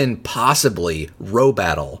even possibly row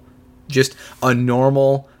battle just a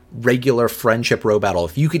normal regular friendship row battle,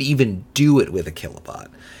 if you could even do it with a Kilobot.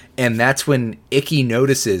 And that's when Icky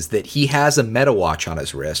notices that he has a meta watch on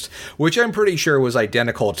his wrist, which I'm pretty sure was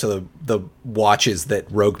identical to the watches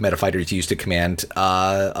that rogue metafighters used to command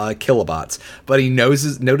Kilobots. But he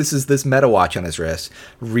notices this meta watch on his wrist,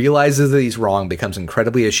 realizes that he's wrong, becomes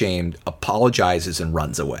incredibly ashamed, apologizes, and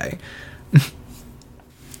runs away.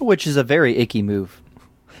 Which is a very Icky move.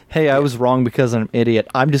 Hey, I was wrong because I'm an idiot.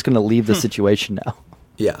 I'm just going to leave the situation now.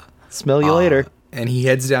 Yeah. Smell you later. And he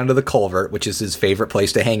heads down to the culvert, which is his favorite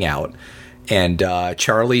place to hang out. And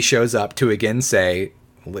Charlie shows up to again say,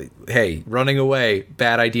 hey, running away,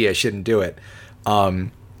 bad idea, shouldn't do it. Has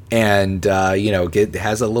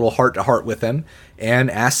a little heart-to-heart with him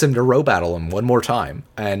and asks him to row battle him one more time.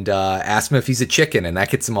 And asks him if he's a chicken, and that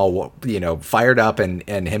gets him all, fired up, and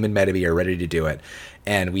him and Metabee are ready to do it.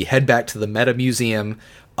 And we head back to the Meta Museum,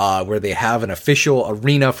 where they have an official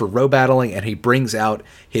arena for row battling, and he brings out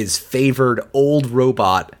his favored old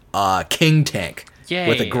robot, King Tank, Yay.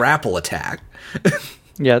 with a grapple attack.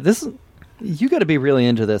 Yeah, you got to be really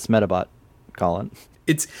into this Metabot, Colin.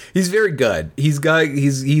 He's very good. He's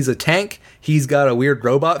a tank. He's got a weird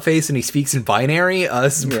robot face, and he speaks in binary.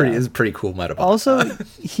 This is a pretty cool Metabot. Also,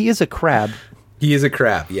 he is a crab. He is a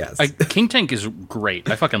crab. Yes, King Tank is great.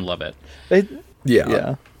 I fucking love it.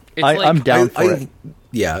 Yeah. It's like- I'm down for it.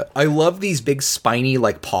 Yeah, I love these big spiny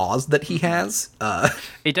paws that he has.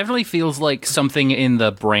 It definitely feels like something in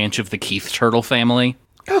the branch of the Keith Turtle family.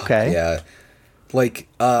 Okay. Yeah,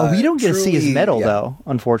 we don't get to see his medal, though,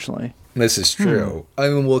 unfortunately. This is true. I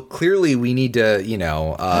mean, well, clearly we need to,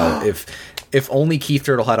 if only Keith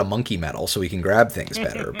Turtle had a monkey medal so we can grab things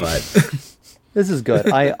better, but... This is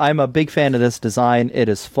good. I'm a big fan of this design. It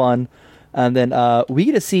is fun. And then we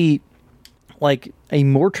get to see, a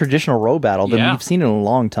more traditional row battle than we've seen in a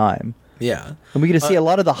long time. Yeah. And we get to see a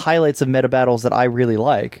lot of the highlights of meta battles that I really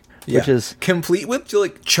like, which is... Complete with,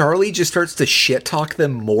 Charlie just starts to shit-talk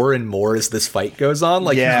them more and more as this fight goes on.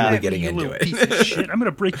 He's really getting into it. Piece of shit. I'm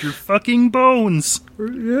gonna break your fucking bones.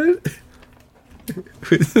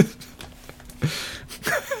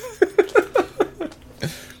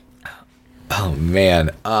 Oh,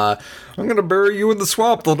 man. I'm gonna bury you in the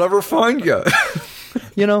swamp. They'll never find you.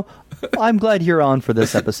 I'm glad you're on for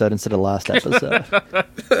this episode instead of last episode.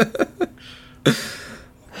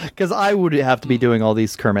 Because I would have to be doing all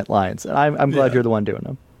these Kermit lines, and I'm glad you're the one doing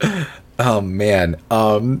them. Oh man.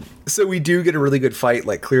 So we do get a really good fight.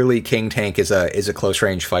 Clearly King Tank is a close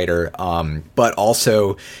range fighter, but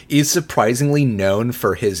also is surprisingly known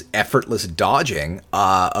for his effortless dodging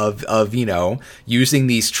of using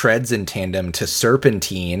these treads in tandem to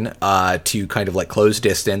serpentine to kind of close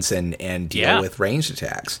distance and deal with ranged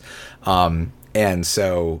attacks. And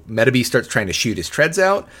so Metabee starts trying to shoot his treads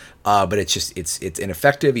out, but it's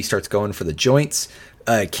ineffective. He starts going for the joints.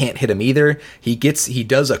 Can't hit him either. He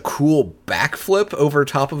does a cool backflip over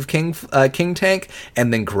top of King Tank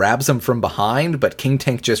and then grabs him from behind, but King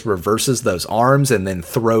Tank just reverses those arms and then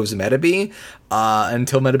throws Metabee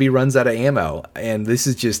until Metabee runs out of ammo. And this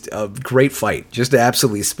is just a great fight. Just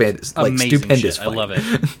absolutely stupendous fight. I love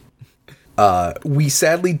it. We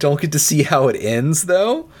sadly don't get to see how it ends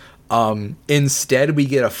though. Instead, we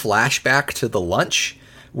get a flashback to the lunch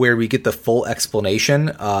where we get the full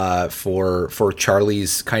explanation for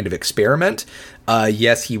Charlie's kind of experiment.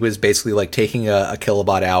 Yes, he was basically taking a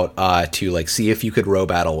Kilobot out to see if you could row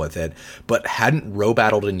battle with it, but hadn't row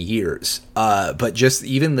battled in years. But just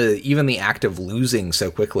even the act of losing so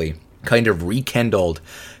quickly kind of rekindled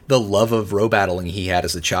the love of row battling he had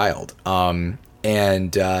as a child.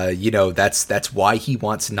 That's why he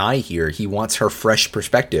wants Nye here. He wants her fresh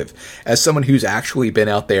perspective as someone who's actually been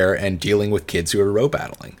out there and dealing with kids who are row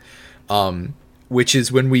battling. Which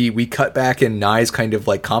is when we cut back and Nye's kind of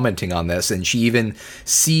commenting on this, and she even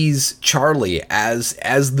sees Charlie as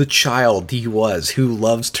the child he was who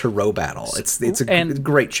loves to row battle. It's a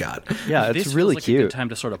great shot. Yeah, it's this really feels like cute. a good time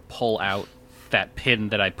to sort of pull out that pin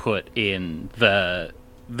that I put in the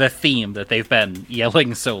theme that they've been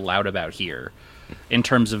yelling so loud about here, in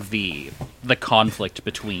terms of the conflict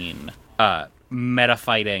between meta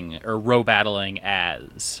fighting or row battling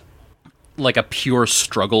as a pure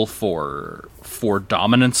struggle for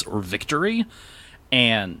dominance or victory,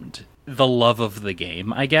 and the love of the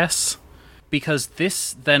game, I guess. Because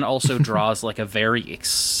this then also draws a very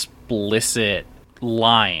explicit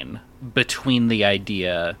line between the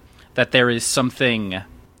idea that there is something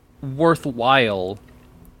worthwhile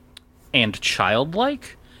and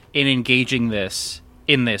childlike in engaging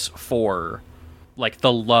in this for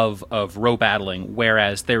the love of row battling,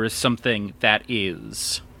 whereas there is something that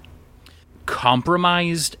is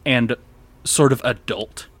compromised and sort of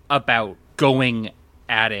adult about going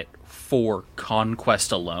at it for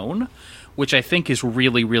conquest alone, which I think is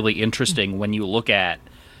really, really interesting when you look at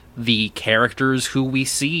the characters who we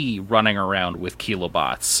see running around with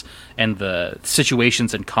kilobots and the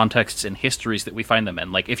situations and contexts and histories that we find them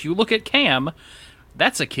in. Like, if you look at Cam,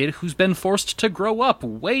 that's a kid who's been forced to grow up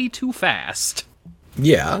way too fast.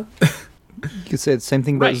 Yeah. You could say the same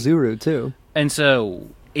thing about Right. Zuru, too. And so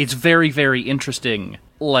it's very, very interesting.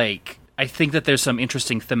 Like, I think that there's some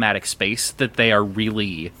interesting thematic space that they are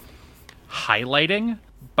really highlighting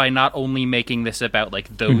by not only making this about,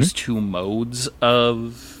 like, those two modes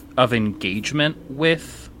of engagement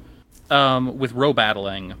with row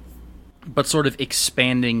battling, but sort of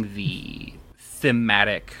expanding the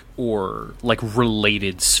thematic or, like,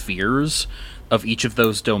 related spheres of each of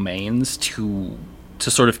those domains to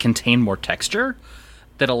sort of contain more texture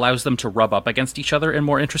that allows them to rub up against each other in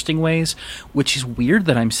more interesting ways, which is weird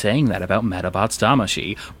that I'm saying that about Medabots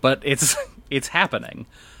Damashi, but it's happening.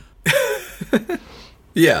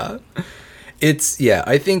 Yeah.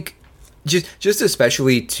 I think just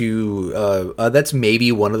especially to that's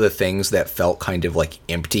maybe one of the things that felt kind of like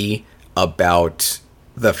empty about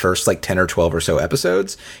the first like 10 or 12 or so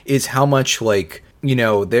episodes is how much like, you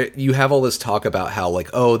know, there you have all this talk about how like,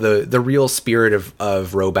 oh, the real spirit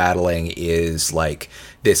of row battling is like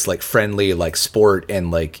this like friendly like sport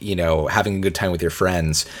and like, you know, having a good time with your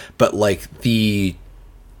friends, but like the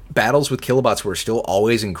battles with kilobots were still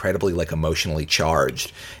always incredibly like emotionally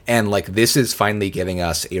charged, and like this is finally giving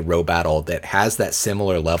us a row battle that has that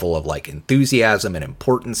similar level of like enthusiasm and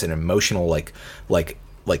importance and emotional like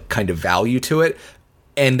kind of value to it.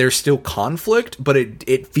 And there's still conflict, but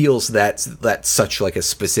it feels that's such like a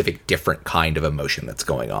specific different kind of emotion that's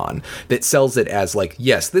going on that sells it as like,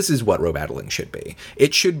 yes, this is what row battling should be.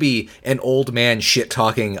 It should be an old man shit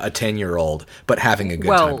talking a 10-year-old, but having a good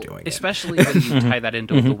time doing it. Especially when you tie that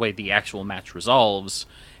into the way the actual match resolves,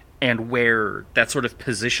 and where that sort of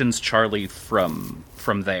positions Charlie from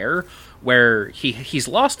there, where he's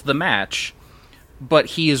lost the match, but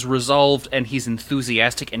he is resolved and he's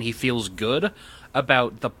enthusiastic and he feels good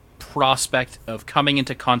about the prospect of coming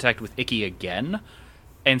into contact with Ikki again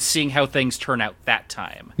and seeing how things turn out that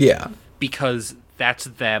time. Yeah. Because that's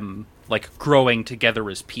them, like, growing together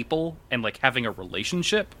as people and, like, having a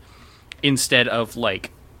relationship instead of,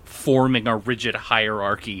 like, forming a rigid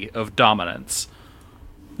hierarchy of dominance.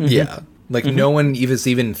 Yeah. Like, no one is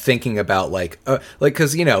even thinking about, like,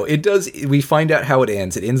 because, you know, it does, we find out how it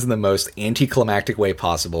ends. It ends in the most anticlimactic way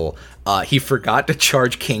possible. He forgot to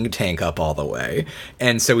charge King Tank up all the way,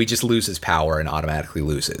 and so he just loses power and automatically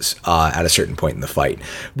loses at a certain point in the fight.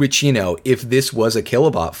 Which, you know, if this was a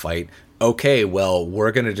Kilobot fight, okay, well,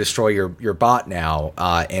 we're going to destroy your bot now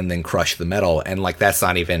and then crush the metal. And, like, that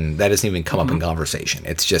doesn't even come up in conversation.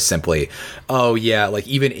 It's just simply, oh, yeah, like,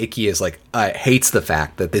 even Ikki is, like, hates the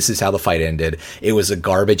fact that this is how the fight ended. It was a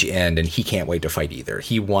garbage end, and he can't wait to fight either.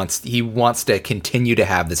 He wants to continue to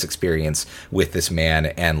have this experience with this man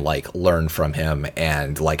and, like, learn from him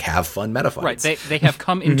and, like, have fun meta fights. Right, they have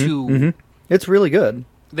come into... It's really good.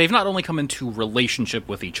 They've not only come into relationship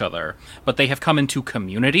with each other, but they have come into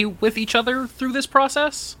community with each other through this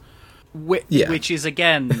process, which is,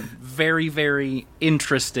 again, very, very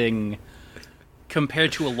interesting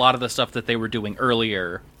compared to a lot of the stuff that they were doing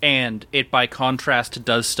earlier. And it, by contrast,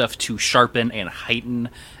 does stuff to sharpen and heighten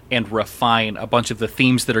and refine a bunch of the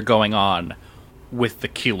themes that are going on with the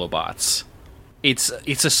Kilobots. It's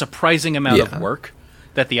a surprising amount of work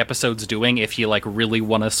that the episode's doing if you, like, really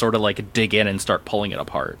want to sort of, like, dig in and start pulling it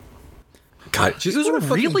apart. God, just It was what a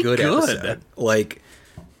fucking really good. episode. Like,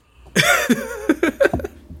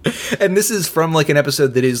 and this is from, like, an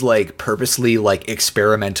episode that is, like, purposely, like,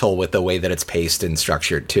 experimental with the way that it's paced and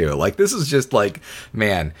structured, too. Like, this is just, like,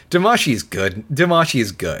 man, Damashi is good. Damashi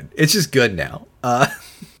is good. It's just good now.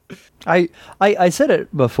 I said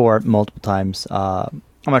it before multiple times. I'm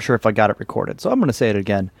not sure if I got it recorded, so I'm going to say it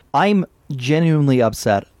again. I'm genuinely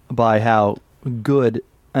upset by how good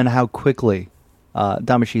and how quickly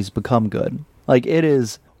Damashi's become good. Like, it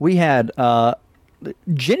is... We had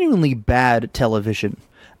genuinely bad television.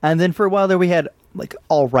 And then for a while there we had, like,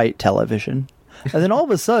 all-right television. And then all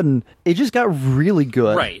of a sudden, it just got really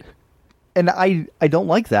good. Right. And I don't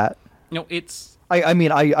like that. No, it's... I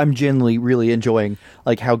mean, I'm genuinely really enjoying,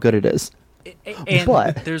 like, how good it is. And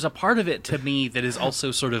But there's a part of it to me that is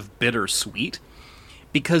also sort of bittersweet,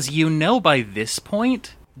 because you know by this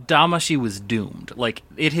point, Damashi was doomed. Like,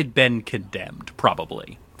 it had been condemned,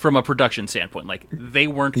 probably, from a production standpoint. Like, they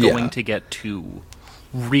weren't going to get to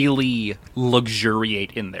really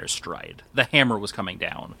luxuriate in their stride. The hammer was coming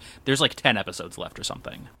down. There's, like, 10 episodes left or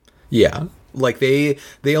something. Yeah. Like, they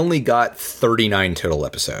only got 39 total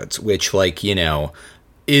episodes, which, like, you know...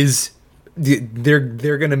 is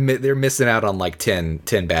they're missing out on like 10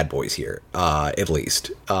 bad boys here, at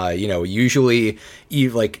least. Usually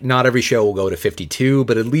like not every show will go to 52,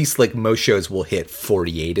 but at least like most shows will hit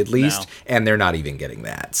 48 at least, and they're not even getting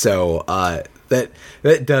that. So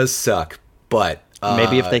that does suck, but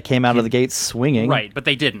Maybe if they came out of the gate swinging. Right, but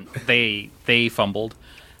they didn't. They fumbled.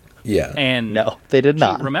 Yeah. And No, they did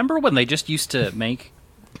not. Remember when they just used to make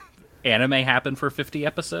anime happen for 50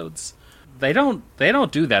 episodes? They don't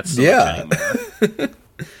do that so much anymore.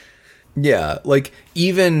 Yeah, like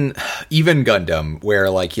even Gundam,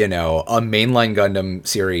 where like, a mainline Gundam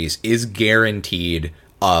series is guaranteed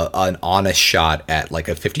an honest shot at like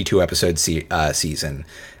a 52 episode season.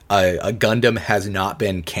 A Gundam has not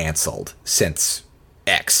been canceled since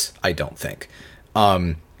X, I don't think.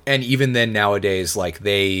 And even then nowadays, like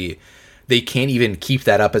they can't even keep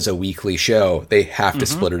that up as a weekly show. They have to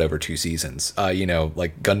split it over 2 seasons.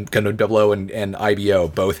 Like Gundam 00 and IBO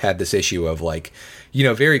both had this issue of like,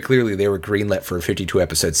 very clearly they were greenlit for a 52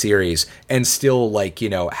 episode series and still like,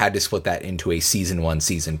 had to split that into a season 1,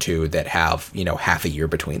 season 2 that have, half a year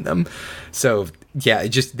between them. So yeah,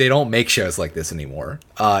 they don't make shows like this anymore.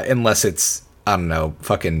 Unless it's, I don't know,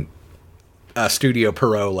 fucking Studio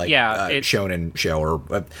Pierrot, like Shonen show, or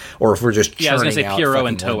if we're just I was gonna say out Kuro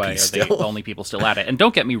and fucking One Toei Piece are the still. only people still at it. And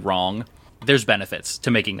don't get me wrong, there's benefits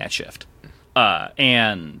to making that shift.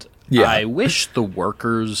 And I wish the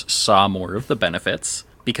workers saw more of the benefits,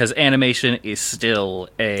 because animation is still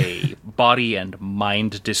a body and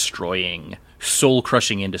mind destroying, soul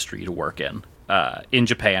crushing industry to work in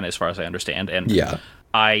Japan, as far as I understand. And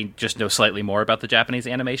I just know slightly more about the Japanese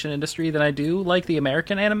animation industry than I do like the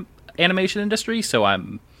American animation industry, so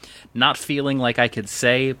I'm not feeling like I could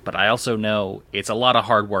say, but I also know it's a lot of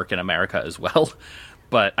hard work in America as well.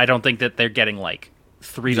 But I don't think that they're getting like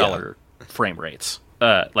 $3 frame rates,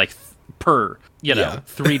 like per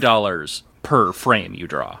 $3 per frame you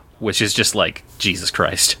draw, which is just like Jesus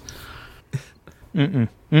Christ. No,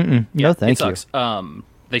 it thank you. sucks.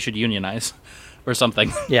 They should unionize or something.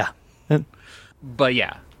 Yeah. But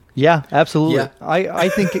yeah, Yeah, absolutely. Yeah. I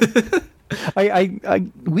think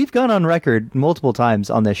we've gone on record multiple times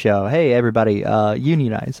on this show. Hey, everybody,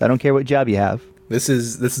 unionize. I don't care what job you have. This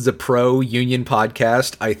is a pro-union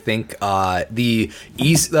podcast. I think honestly,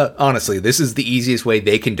 this is the easiest way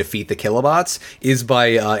they can defeat the kilobots is by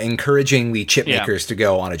encouraging the chip makers to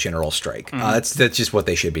go on a general strike. That's just what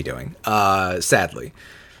they should be doing. Sadly,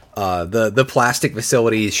 the plastic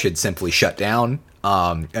facilities should simply shut down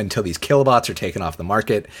until these kilobots are taken off the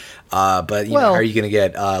market. But how are you going to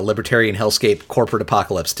get libertarian hellscape corporate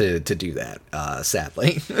apocalypse to do that?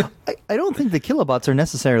 Sadly. I don't think the kilobots are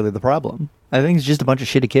necessarily the problem. I think it's just a bunch of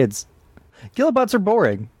shitty kids. Kilobots are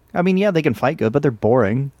boring. I mean, yeah, they can fight good, but they're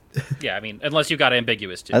boring. yeah. I mean, unless you got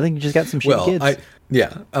ambiguous too. I think you just got some shitty kids.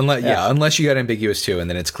 Unless you got ambiguous too, and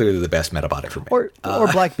then it's clearly the best Metabot ever made. Or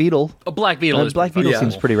Black Beetle. A Black Beetle is Black Beetle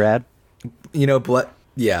seems pretty rad. Black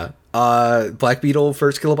Beetle,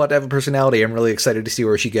 first Killbot to have a personality. I'm really excited to see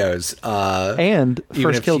where she goes. And even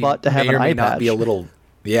first if she Killbot to have may an or may eye not patch. be a little.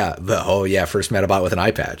 Yeah, first Metabot with an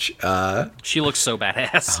eye patch. She looks so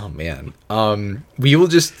badass. Oh man. We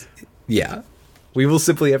will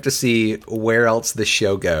simply have to see where else the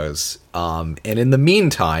show goes. And in the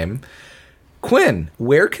meantime, Quinn,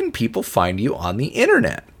 where can people find you on the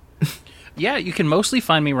internet? Yeah, you can mostly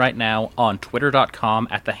find me right now on twitter.com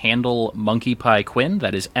at the handle MonkeyPieQuinn.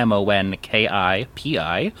 That is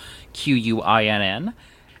MonkeyPiQuinn.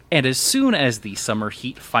 And as soon as the summer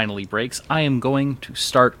heat finally breaks, I am going to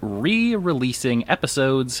start re-releasing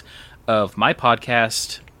episodes of my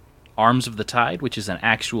podcast, Arms of the Tide, which is an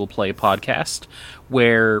actual play podcast,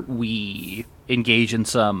 where we engage in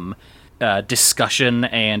some discussion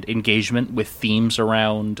and engagement with themes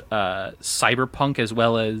around cyberpunk as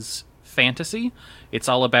well as fantasy. It's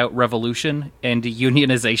all about revolution and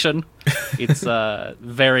unionization. It's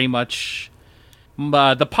very much...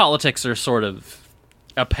 the politics are sort of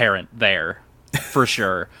apparent there, for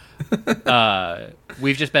sure.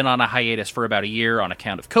 We've just been on a hiatus for about a year on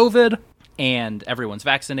account of COVID, and everyone's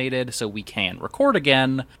vaccinated, so we can record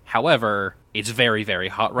again. However, it's very, very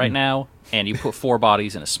hot right now, and you put 4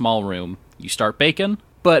 bodies in a small room, you start baking.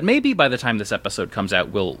 But maybe by the time this episode comes out,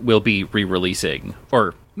 we'll be re-releasing,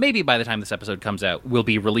 or maybe by the time this episode comes out, we'll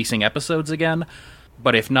be releasing episodes again.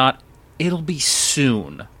 But if not, it'll be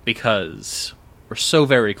soon, because we're so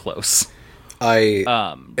very close.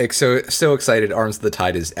 So excited. Arms of the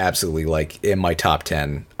Tide is absolutely like in my top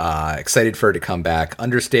 10. Excited for it to come back.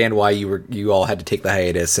 Understand why you all had to take the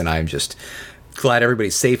hiatus, and I'm just glad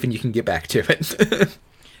everybody's safe and you can get back to it.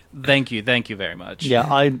 Thank you very much. Yeah,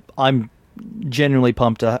 I'm genuinely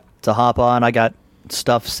pumped to hop on. I got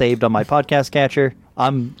stuff saved on my podcast catcher.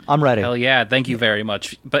 I'm ready. Hell yeah, thank you very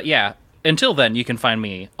much. But yeah, until then, you can find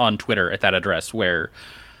me on Twitter at that address where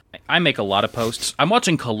I make a lot of posts. I'm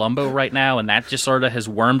watching Columbo right now, and that just sort of has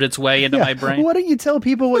wormed its way into my brain. Why don't you tell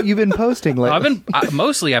people what you've been posting lately?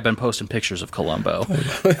 I've been posting pictures of Columbo,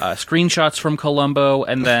 screenshots from Columbo,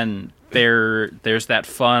 and then there's that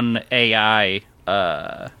fun AI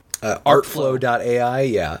Artflow.ai,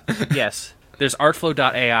 yeah. Yes, there's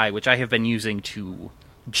Artflow.ai, which I have been using to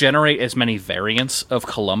generate as many variants of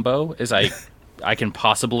Columbo as I can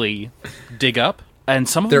possibly dig up, and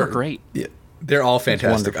some of them are great. Yeah, they're all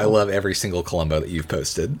fantastic. I love every single Columbo that you've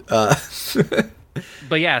posted.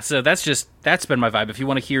 But yeah, so that's been my vibe. If you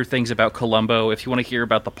want to hear things about Columbo, if you want to hear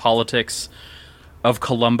about the politics of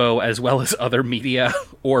Columbo as well as other media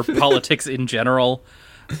or politics in general,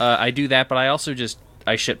 I do that. But I also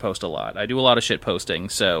I shitpost a lot. I do a lot of shit posting.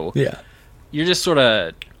 So yeah, you're just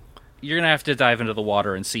you're gonna have to dive into the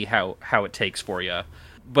water and see how it takes for you.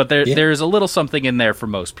 But there's a little something in there for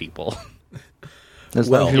most people. As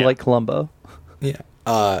long as you like Columbo. Yeah.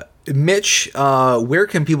 Mitch, where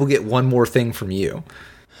can people get one more thing from you?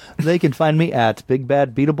 They can find me at Big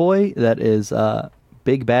Bad Beetle Boy. That is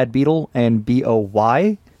Big Bad Beetle and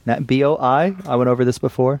BOY, not BOI. I went over this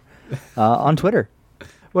before. On Twitter.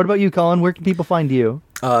 What about you, Colin? Where can people find you?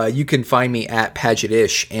 You can find me at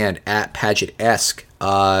Padgettish and at Padgett-esque.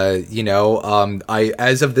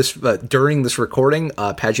 As of this, during this recording,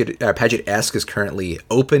 Padgett-esque is currently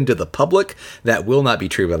open to the public. That will not be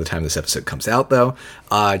true by the time this episode comes out, though.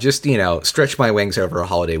 Stretch my wings over a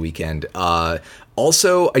holiday weekend.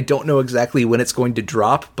 Also, I don't know exactly when it's going to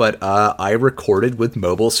drop, but I recorded with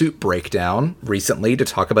Mobile Suit Breakdown recently to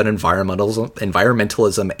talk about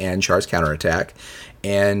environmentalism and Char's Counterattack.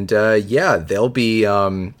 And they'll be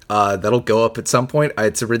that'll go up at some point.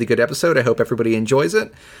 It's a really good episode. I hope everybody enjoys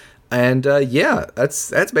it. And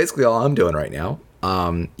that's basically all I'm doing right now.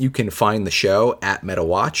 You can find the show at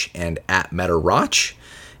MetaWatch and at MetaRotch.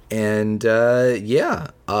 And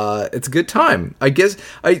it's a good time. I guess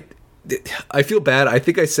I feel bad. I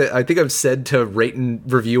think I've said to rate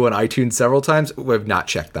and review on iTunes several times. We've not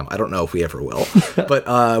checked them. I don't know if we ever will.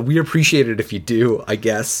 But we appreciate it if you do, I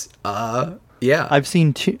guess. Yeah, I've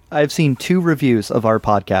seen two reviews of our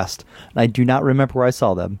podcast, and I do not remember where I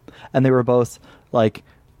saw them, and they were both like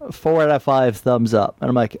 4 out of 5 thumbs up, and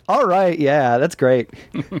I'm like, all right, yeah, that's great.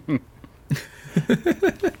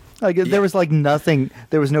 There was like nothing.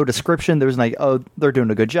 There was no description. There was like, oh, they're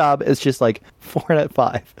doing a good job. It's just like 4 out of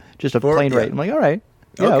 5, just a plain rate. I'm like, all right,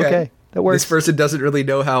 yeah, okay. That works. This person doesn't really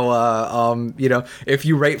know how, if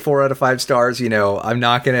you rate 4 out of 5 stars, I'm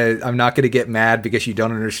not gonna get mad because you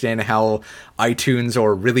don't understand how iTunes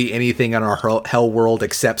or really anything in our hell world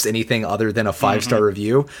accepts anything other than a 5-star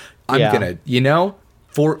review. I'm gonna,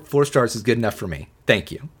 4 stars is good enough for me.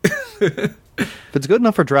 Thank you. If it's good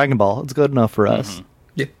enough for Dragon Ball, it's good enough for us.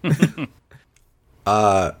 Yeah.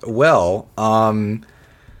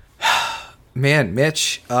 Man,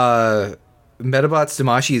 Mitch, Metabots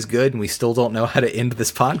Damashi is good, and we still don't know how to end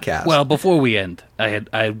this podcast. Well, before we end, I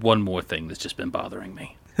had one more thing that's just been bothering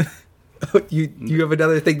me. You have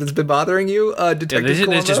another thing that's been bothering you, Detective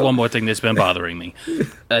Columbo? There's just one more thing that's been bothering me.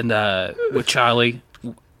 And with Charlie,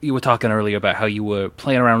 you were talking earlier about how you were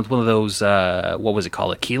playing around with one of those, what was it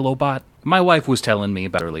called, a Kilobot? My wife was telling me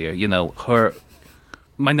about earlier,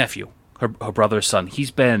 my nephew, her brother's son,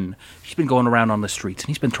 he's been going around on the streets and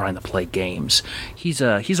he's been trying to play games. He's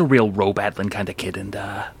a real robatlin kind of kid, and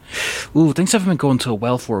things haven't been going so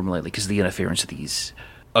well for him lately because of the interference of these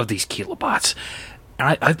Kilobots.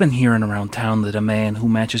 And I've been hearing around town that a man who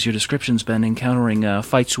matches your description's been encountering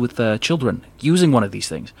fights with children using one of these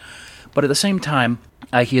things. But at the same time,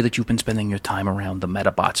 I hear that you've been spending your time around the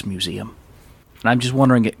Metabots Museum. And I'm just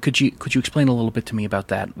wondering, could you explain a little bit to me about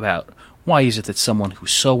that? About why is it that someone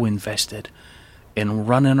who's so invested in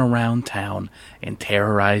running around town and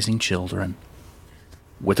terrorizing children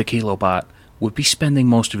with a Kilobot would be spending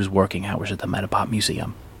most of his working hours at the Metabot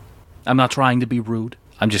Museum? I'm not trying to be rude.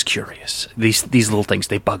 I'm just curious. These little things,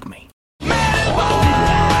 they bug me.